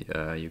 and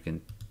you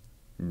can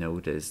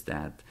notice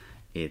that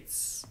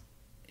it's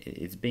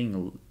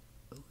being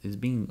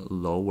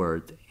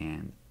lowered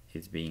and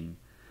it's being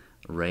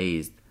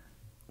raised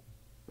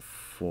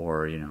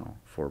for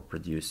for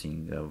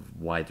producing a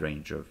wide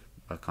range of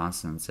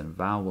consonants and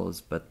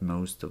vowels, but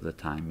most of the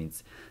time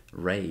it's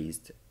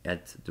raised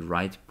at the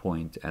right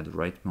point at the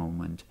right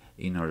moment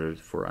in order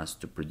for us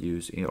to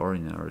produce, or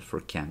in order for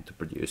Ken to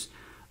produce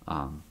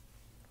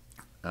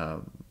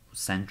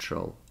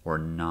central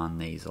or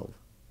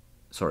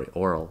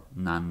oral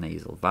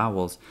non-nasal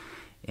vowels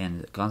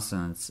and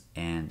consonants,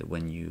 and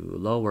when you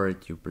lower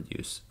it you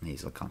produce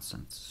nasal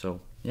consonants. So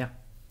yeah,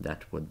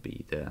 that would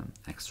be the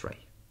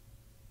X-ray.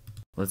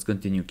 Let's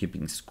continue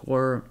keeping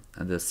score.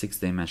 The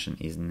sixth dimension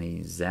is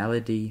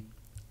nasality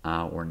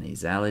or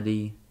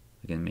nasality.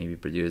 We can maybe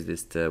produce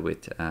this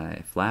with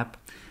a flap,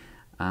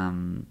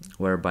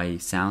 whereby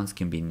sounds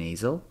can be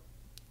nasal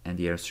and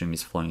the airstream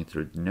is flowing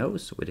through the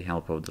nose with the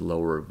help of the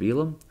lower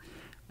velum,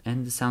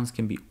 and the sounds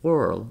can be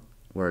oral,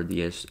 where the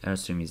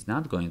airstream is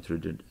not going through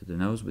the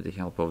nose with the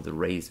help of the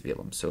raised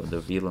velum. So the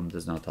velum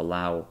does not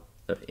allow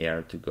the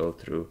air to go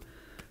through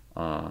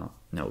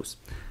nose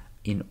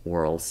in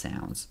oral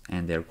sounds,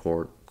 and they're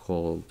called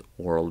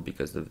oral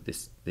because of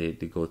this. They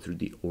go through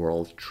the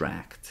oral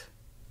tract,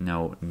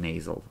 no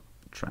nasal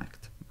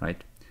tract,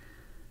 right?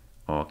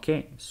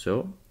 Okay,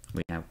 so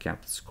we have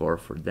kept score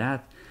for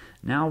that.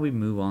 Now we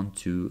move on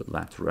to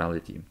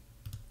laterality.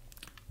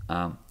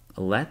 A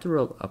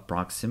lateral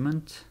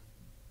approximant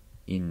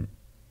in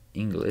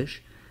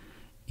English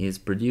is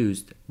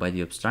produced by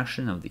the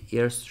obstruction of the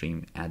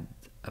airstream at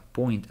a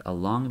point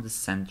along the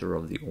center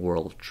of the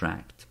oral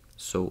tract.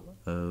 So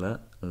l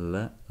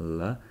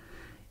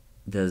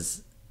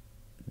does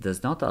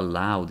not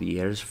allow the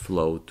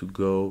airflow to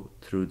go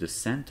through the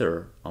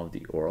center of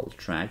the oral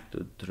tract,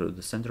 through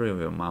the center of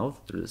your mouth,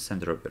 through the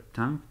center of your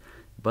tongue,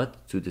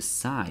 but to the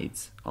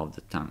sides of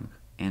the tongue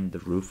and the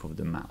roof of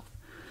the mouth.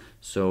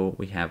 So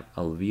we have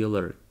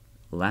alveolar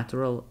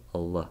lateral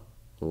l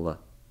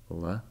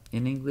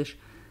in English,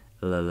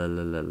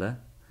 l,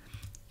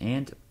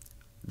 and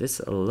this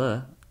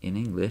l in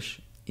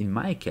English, in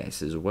my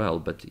case as well,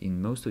 but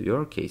in most of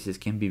your cases,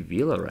 can be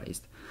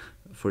velarized.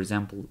 For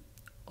example,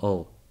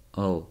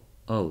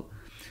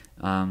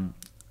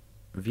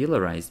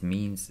 velarized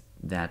means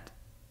that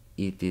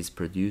it is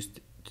produced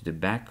to the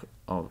back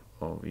of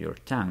your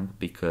tongue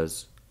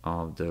because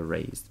of the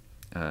raised,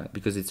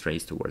 because it's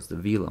raised towards the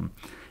velum,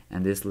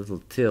 and this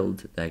little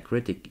tilde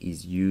diacritic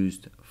is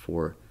used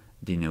for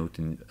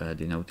denoting a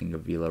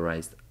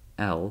velarized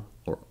L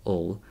or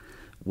ul,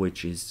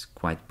 which is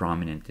quite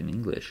prominent in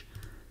English.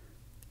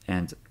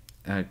 And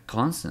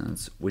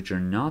consonants which are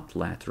not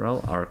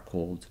lateral are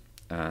called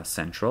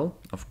central,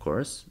 of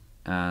course.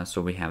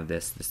 So we have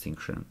this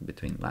distinction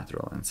between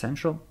lateral and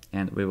central,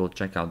 and we will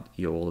check out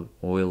the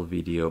oil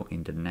video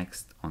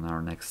on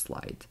our next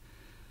slide,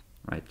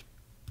 right?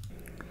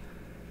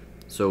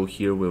 So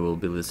here we will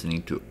be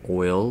listening to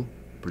Oil,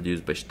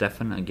 produced by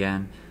Stefan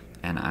again,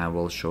 and I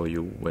will show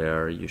you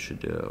where you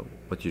should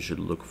what you should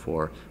look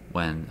for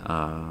when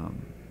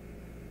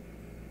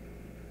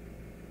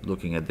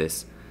looking at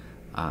this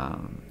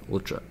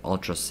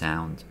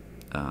ultrasound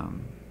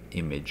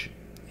image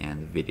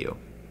and video.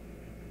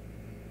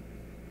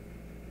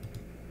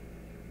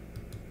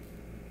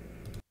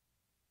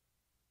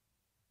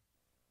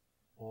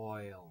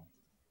 Oil,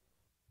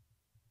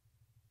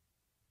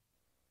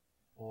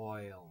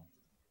 oil,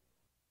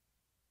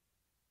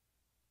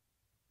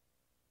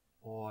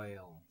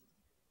 oil.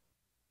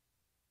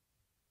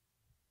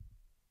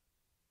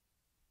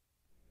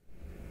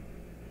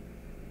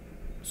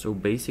 So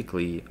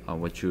basically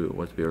what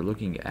we are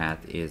looking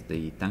at is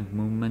the tongue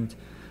movement.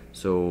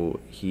 So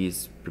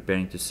he's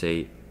preparing to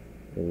say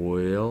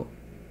oil,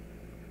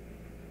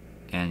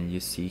 and you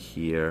see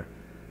here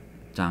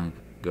tongue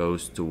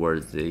goes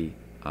towards the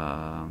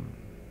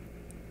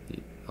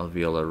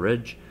alveolar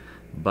ridge,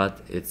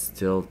 but it's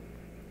still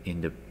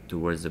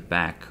towards the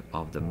back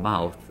of the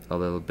mouth a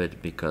little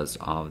bit because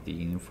of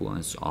the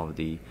influence of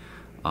the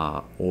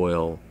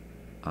oil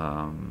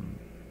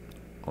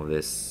of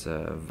this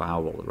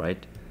vowel,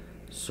 right?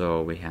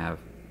 So we have,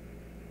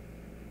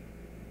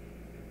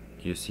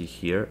 you see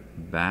here,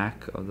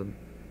 back of the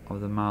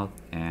mouth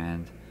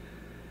and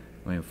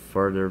going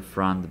further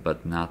front,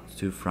 but not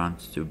too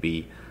front to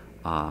be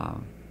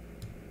a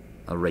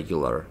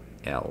regular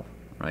L,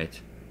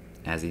 right?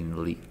 As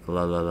in leaf,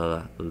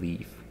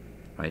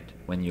 right?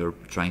 When you're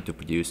trying to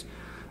produce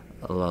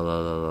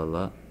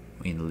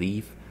in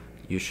leaf,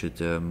 you should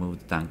move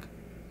the tongue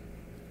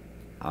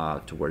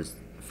towards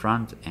the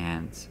front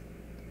and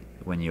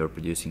when you're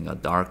producing a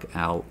dark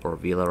L or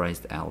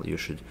velarized L, you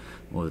should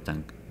move the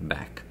tongue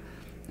back.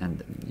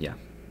 And yeah,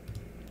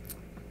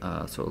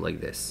 so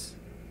like this,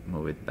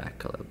 move it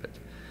back a little bit.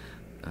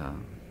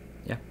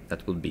 Yeah,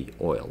 that would be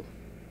oil.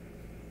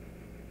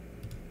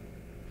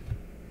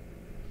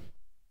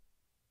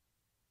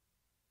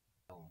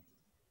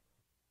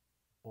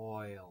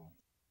 Oil.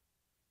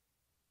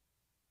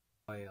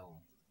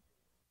 Oil.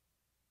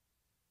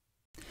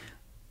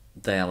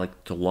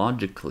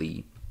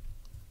 Dialectologically,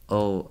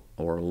 O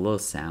or L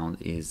sound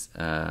is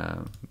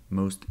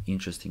most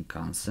interesting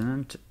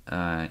consonant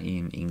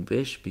in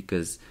English,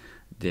 because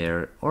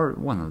or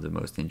one of the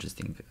most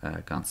interesting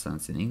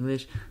consonants in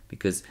English,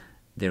 because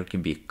there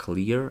can be a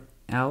clear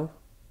L,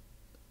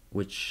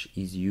 which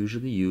is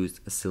usually used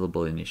a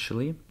syllable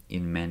initially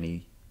in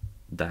many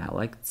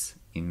dialects,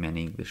 in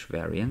many English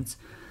variants,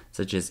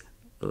 such as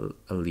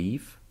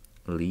leaf,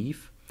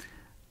 leaf,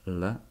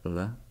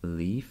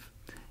 leaf,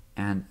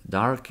 and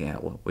dark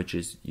L, which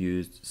is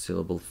used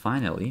syllable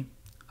finally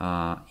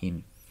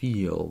in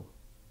feel,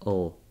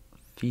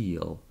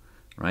 feel,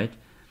 right?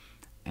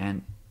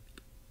 And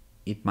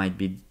this might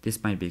be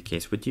the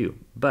case with you,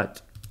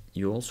 but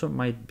you also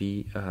might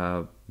be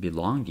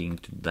belonging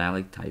to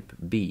dialect type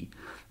B,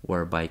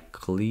 whereby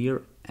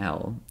clear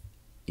L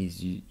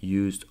is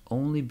used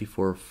only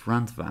before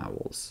front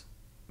vowels,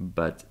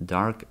 but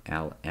dark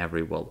L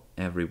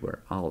everywhere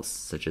else,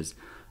 such as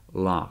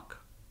lock,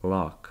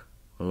 lock,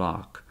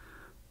 lock,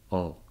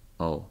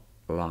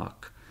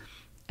 lock.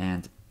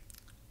 And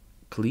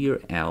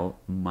clear L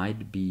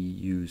might be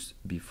used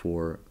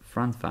before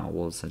front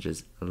vowels, such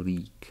as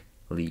leak,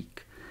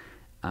 leak.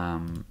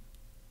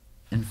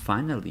 And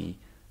finally,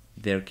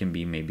 there can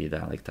be maybe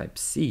dialect type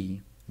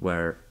C,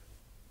 where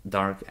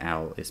dark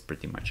L is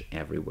pretty much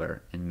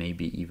everywhere, and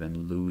maybe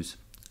even lose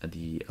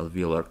the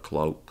alveolar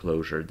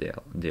closure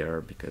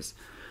there because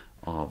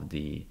of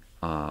the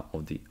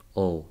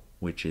O,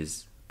 which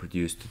is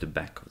produced to the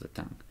back of the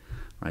tongue,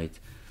 right?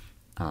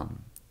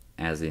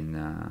 As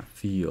in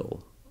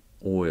feel,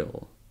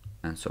 oil,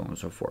 and so on and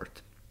so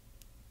forth.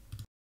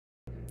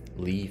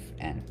 Leaf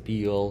and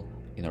peel,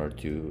 in order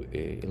to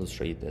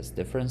illustrate this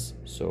difference.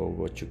 So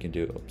what you can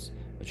do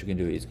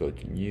is go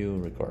to new,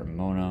 record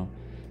mono,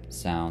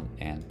 sound,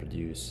 and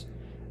produce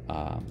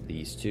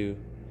these two.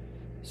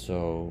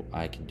 So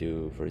I can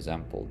do, for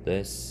example,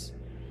 this,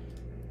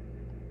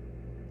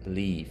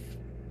 leaf,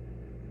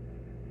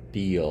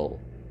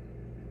 peel,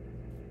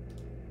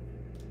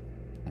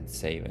 and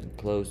save and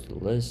close the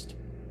list.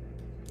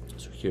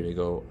 So here you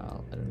go.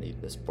 I don't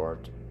need this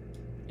part.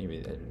 Maybe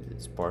I need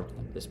this part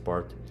and this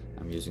part.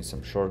 I'm using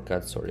some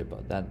shortcuts, sorry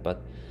about that,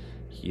 but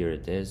here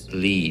it is.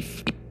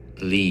 Leaf,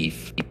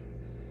 leaf.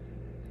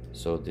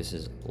 So this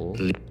is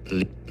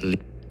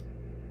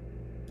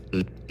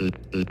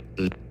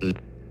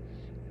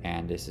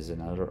and this is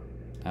another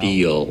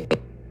peel.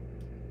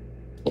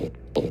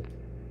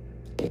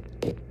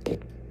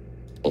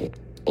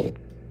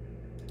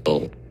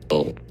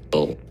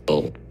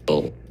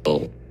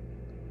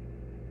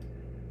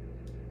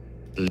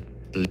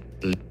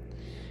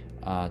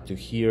 To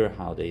hear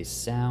how they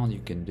sound, you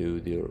can do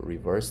the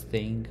reverse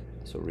thing,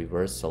 so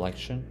reverse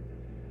selection.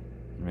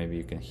 Maybe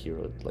you can hear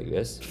it like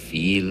this.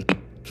 Feel,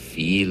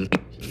 feel,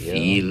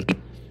 feel.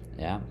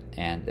 Yeah,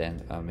 and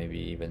then maybe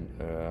even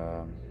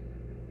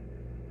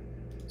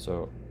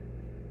so.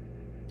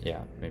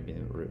 Yeah, maybe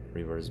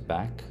reverse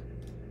back.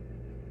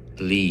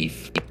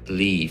 Leaf,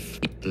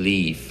 leaf,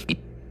 leaf.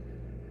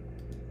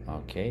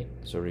 Okay,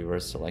 so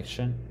reverse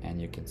selection,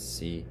 and you can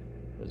see,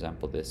 for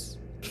example, this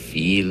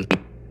feel.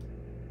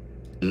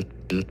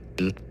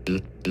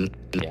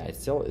 Yeah, it's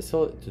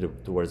still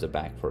towards the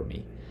back for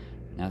me,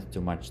 not too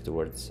much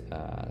towards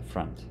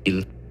front.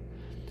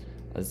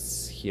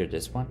 Let's hear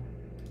this one.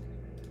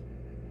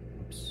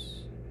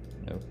 Oops,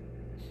 no.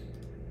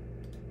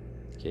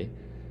 Okay,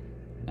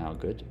 now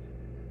good.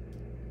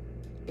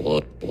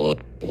 Yeah,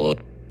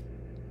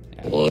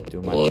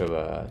 too much of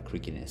a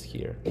creakiness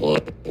here,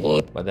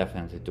 but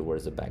definitely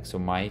towards the back. So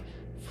my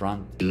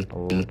front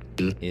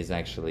is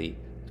actually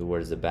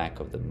towards the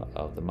back of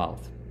the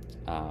mouth.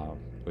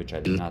 Which I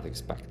did not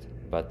expect,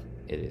 but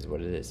it is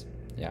what it is.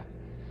 Yeah,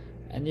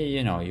 and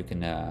you know, you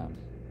can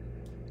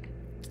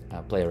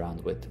play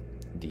around with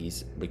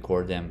these,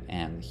 record them,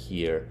 and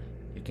you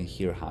can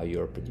hear how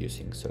you're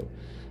producing. So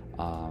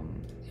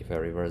if I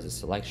reverse the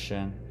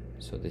selection,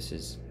 so this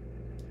is,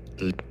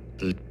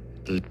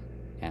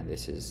 and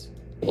this is,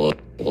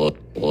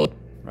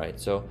 right?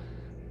 So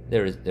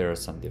there are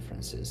some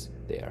differences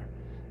there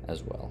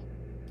as well.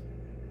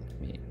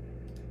 Let me.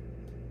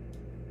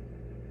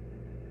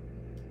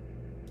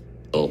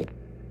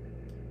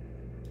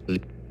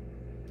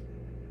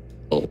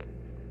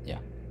 Yeah.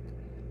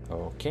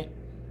 Okay.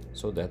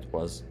 So that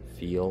was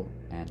feel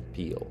and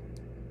peel.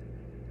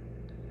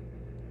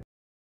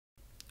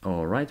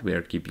 Alright, we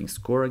are keeping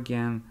score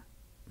again.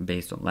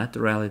 Based on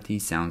laterality,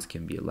 sounds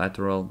can be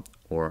lateral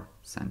or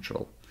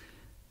central.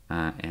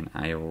 And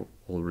I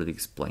already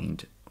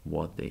explained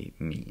what they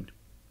mean.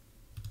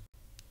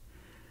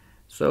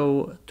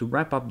 So to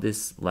wrap up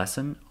this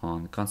lesson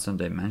on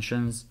consonant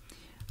dimensions,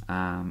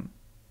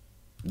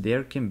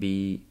 there can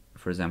be,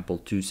 for example,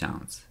 two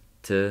sounds,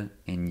 t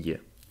and y.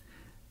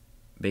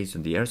 Based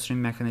on the airstream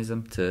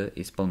mechanism, t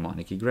is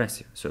pulmonic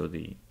egressive, so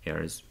the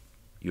air is,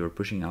 you're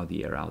pushing out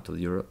the air out of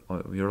your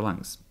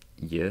lungs.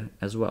 Y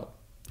as well.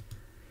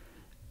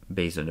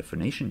 Based on the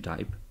phonation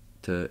type,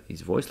 t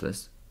is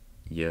voiceless,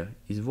 y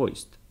is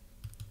voiced.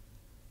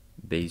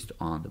 Based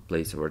on the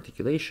place of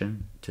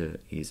articulation, t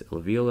is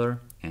alveolar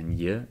and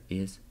y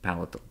is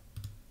palatal.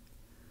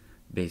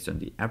 Based on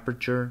the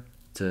aperture,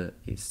 t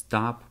is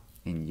stop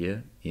and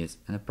y is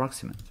an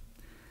approximant.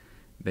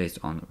 Based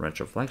on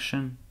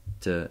retroflexion,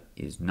 t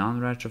is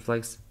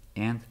non-retroflex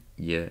and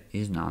y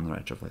is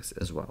non-retroflex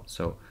as well.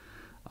 So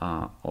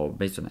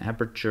based on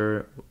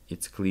aperture,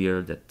 it's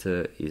clear that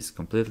t is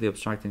completely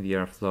obstructing the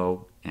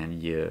airflow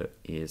and y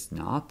is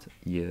not.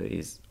 Y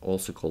is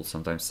also called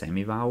sometimes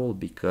semi-vowel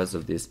because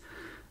of this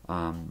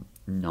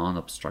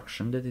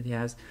non-obstruction that it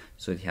has.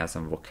 So it has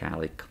some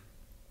vocalic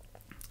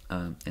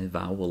and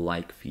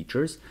vowel-like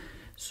features.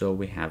 So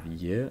we have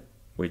y,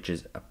 which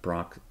is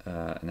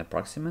an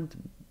approximant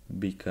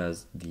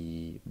because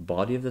the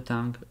body of the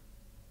tongue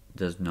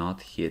does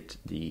not hit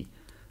the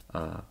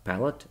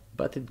palate,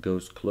 but it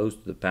goes close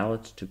to the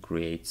palate to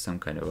create some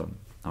kind of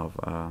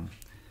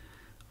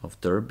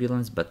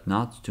turbulence, but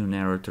not too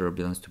narrow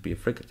turbulence to be a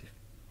fricative,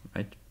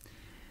 right?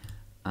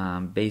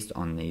 Based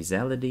on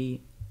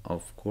nasality,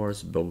 of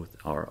course, both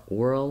are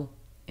oral,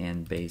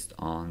 and based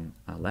on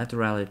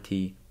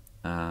laterality,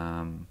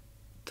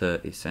 t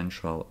is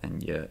central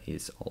and y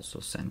is also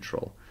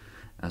central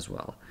as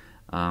well.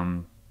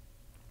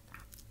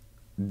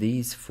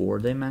 These four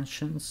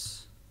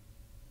dimensions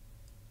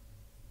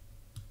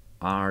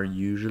are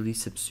usually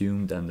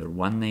subsumed under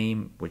one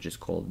name, which is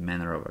called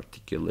manner of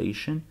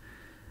articulation.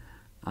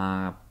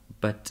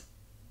 But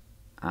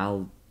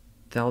I'll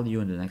tell you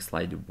in the next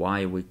slide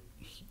why we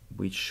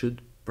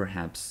should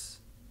perhaps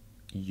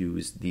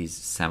use these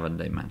 7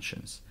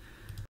 dimensions.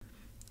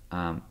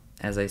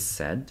 As I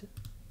said,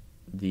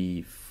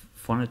 the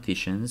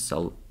phoneticians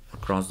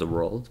across the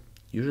world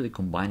usually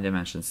combine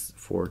dimensions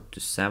 4 to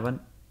 7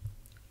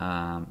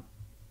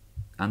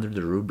 under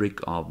the rubric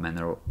of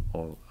manner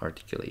of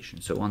articulation.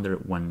 So under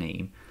one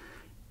name,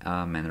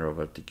 manner of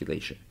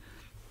articulation.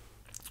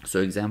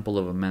 So example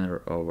of a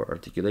manner of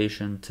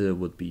articulation, t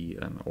would be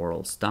an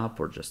oral stop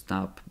or just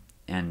stop,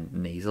 and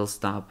nasal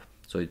stop.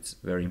 So it's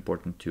very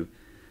important to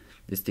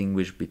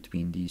distinguish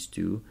between these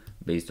two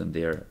based on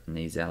their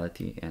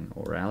nasality and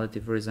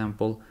orality, for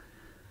example.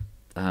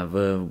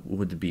 V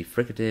would be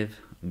fricative,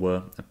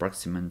 w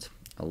approximant,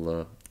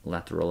 l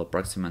lateral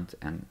approximant,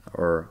 and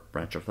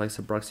retroflex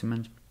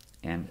approximant,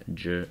 and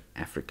j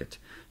affricate.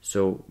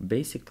 So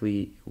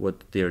basically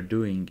what they're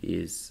doing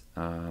is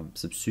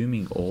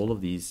subsuming all of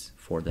these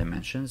 4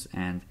 dimensions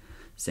and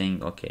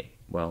saying, okay,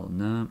 well,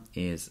 n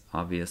is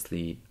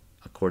obviously,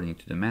 according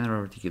to the manner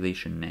of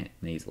articulation,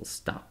 nasal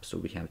stop. So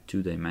we have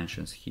 2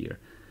 dimensions here,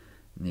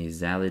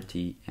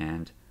 nasality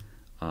and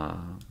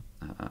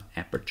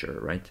aperture,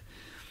 right?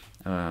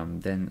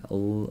 Then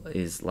L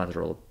is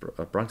lateral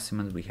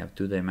approximant. We have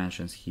 2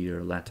 dimensions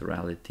here,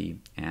 laterality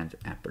and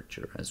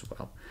aperture as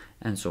well,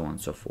 and so on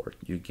and so forth.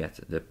 You get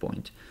the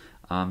point.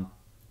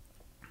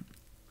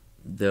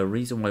 The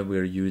reason why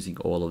we're using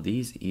all of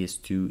these is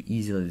to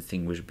easily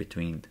distinguish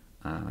between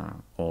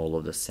all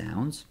of the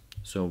sounds.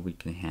 So we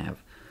can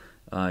have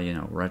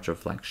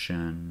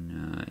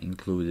retroflexion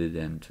included,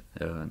 and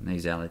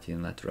nasality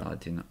and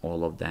laterality, and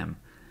all of them,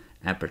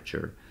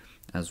 aperture,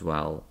 as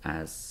well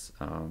as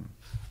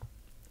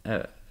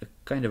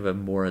kind of a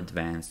more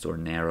advanced or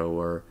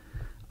narrower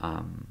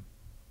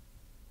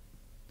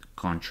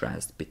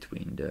contrast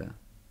between the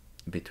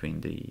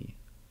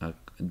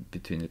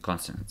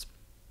consonants.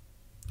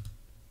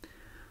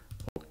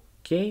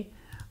 Okay,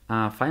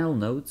 final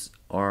notes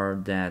are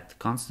that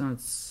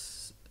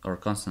consonants or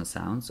consonant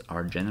sounds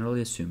are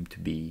generally assumed to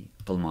be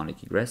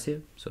pulmonic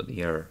egressive, so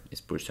the air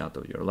is pushed out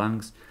of your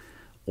lungs,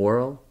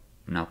 oral,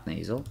 not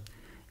nasal,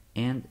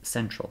 and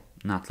central,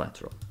 not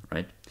lateral,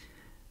 right?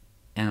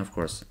 And of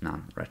course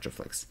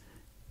non-retroflex,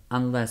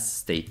 unless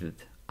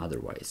stated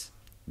otherwise.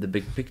 The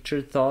big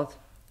picture thought: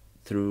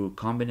 through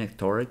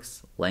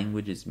combinatorics,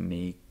 language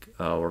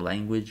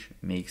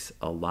makes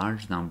a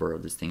large number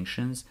of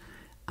distinctions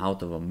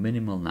out of a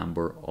minimal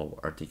number of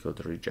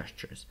articulatory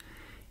gestures,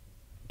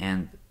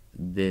 and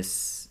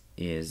this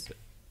is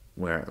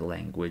where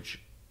language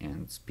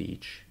and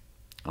speech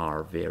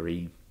are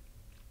very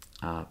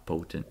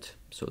potent.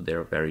 So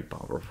they're very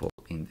powerful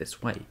in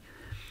this way.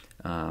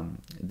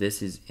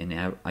 This is an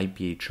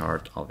IPA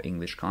chart of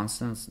English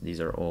consonants. These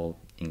are all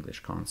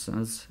English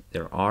consonants.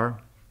 There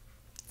are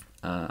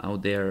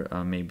out there,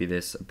 maybe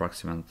this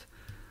approximant,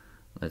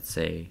 let's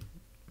say,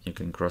 you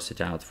can cross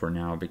it out for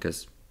now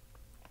because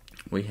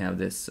we have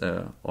this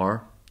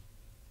R,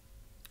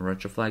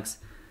 retroflex,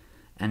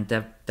 and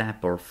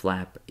tap or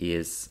flap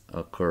is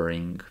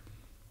occurring.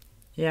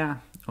 Yeah,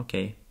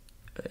 okay,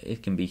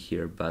 it can be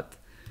here, but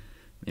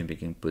maybe you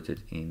can put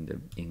it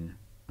in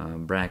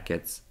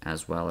brackets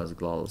as well as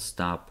glottal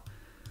stop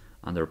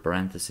under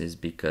parentheses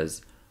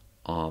because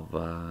of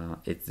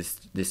its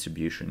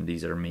distribution.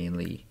 These are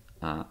mainly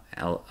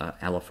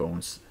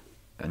allophones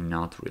and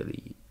not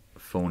really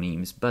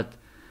phonemes, but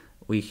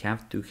we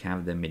have to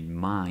have them in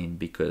mind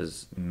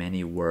because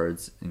many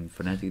words in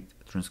phonetic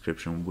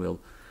transcription will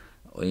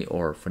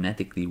or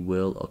phonetically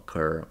will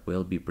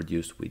be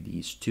produced with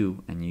these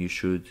two, and you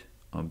should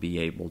be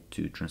able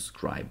to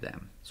transcribe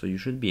them. So you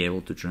should be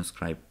able to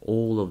transcribe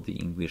all of the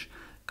English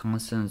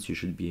consonants. You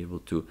should be able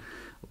to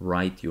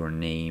write your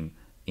name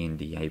in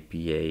the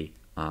IPA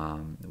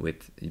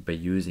by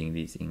using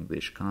these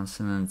English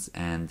consonants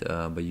and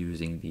by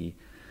using the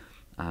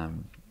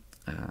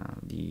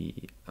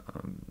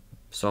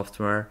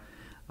software.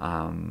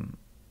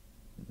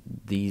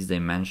 These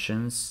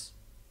dimensions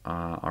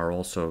are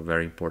also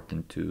very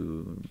important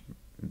to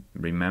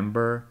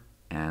remember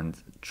and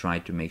try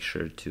to make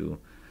sure to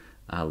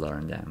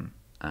learn them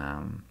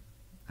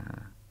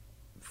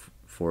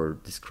for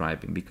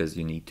describing, because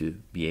you need to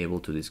be able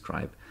to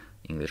describe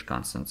English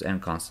consonants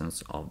and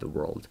consonants of the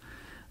world.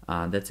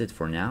 That's it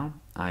for now.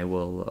 I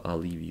will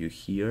leave you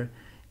here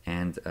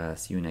and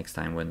see you next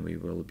time when we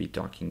will be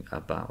talking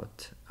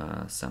about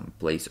some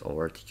place of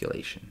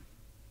articulation.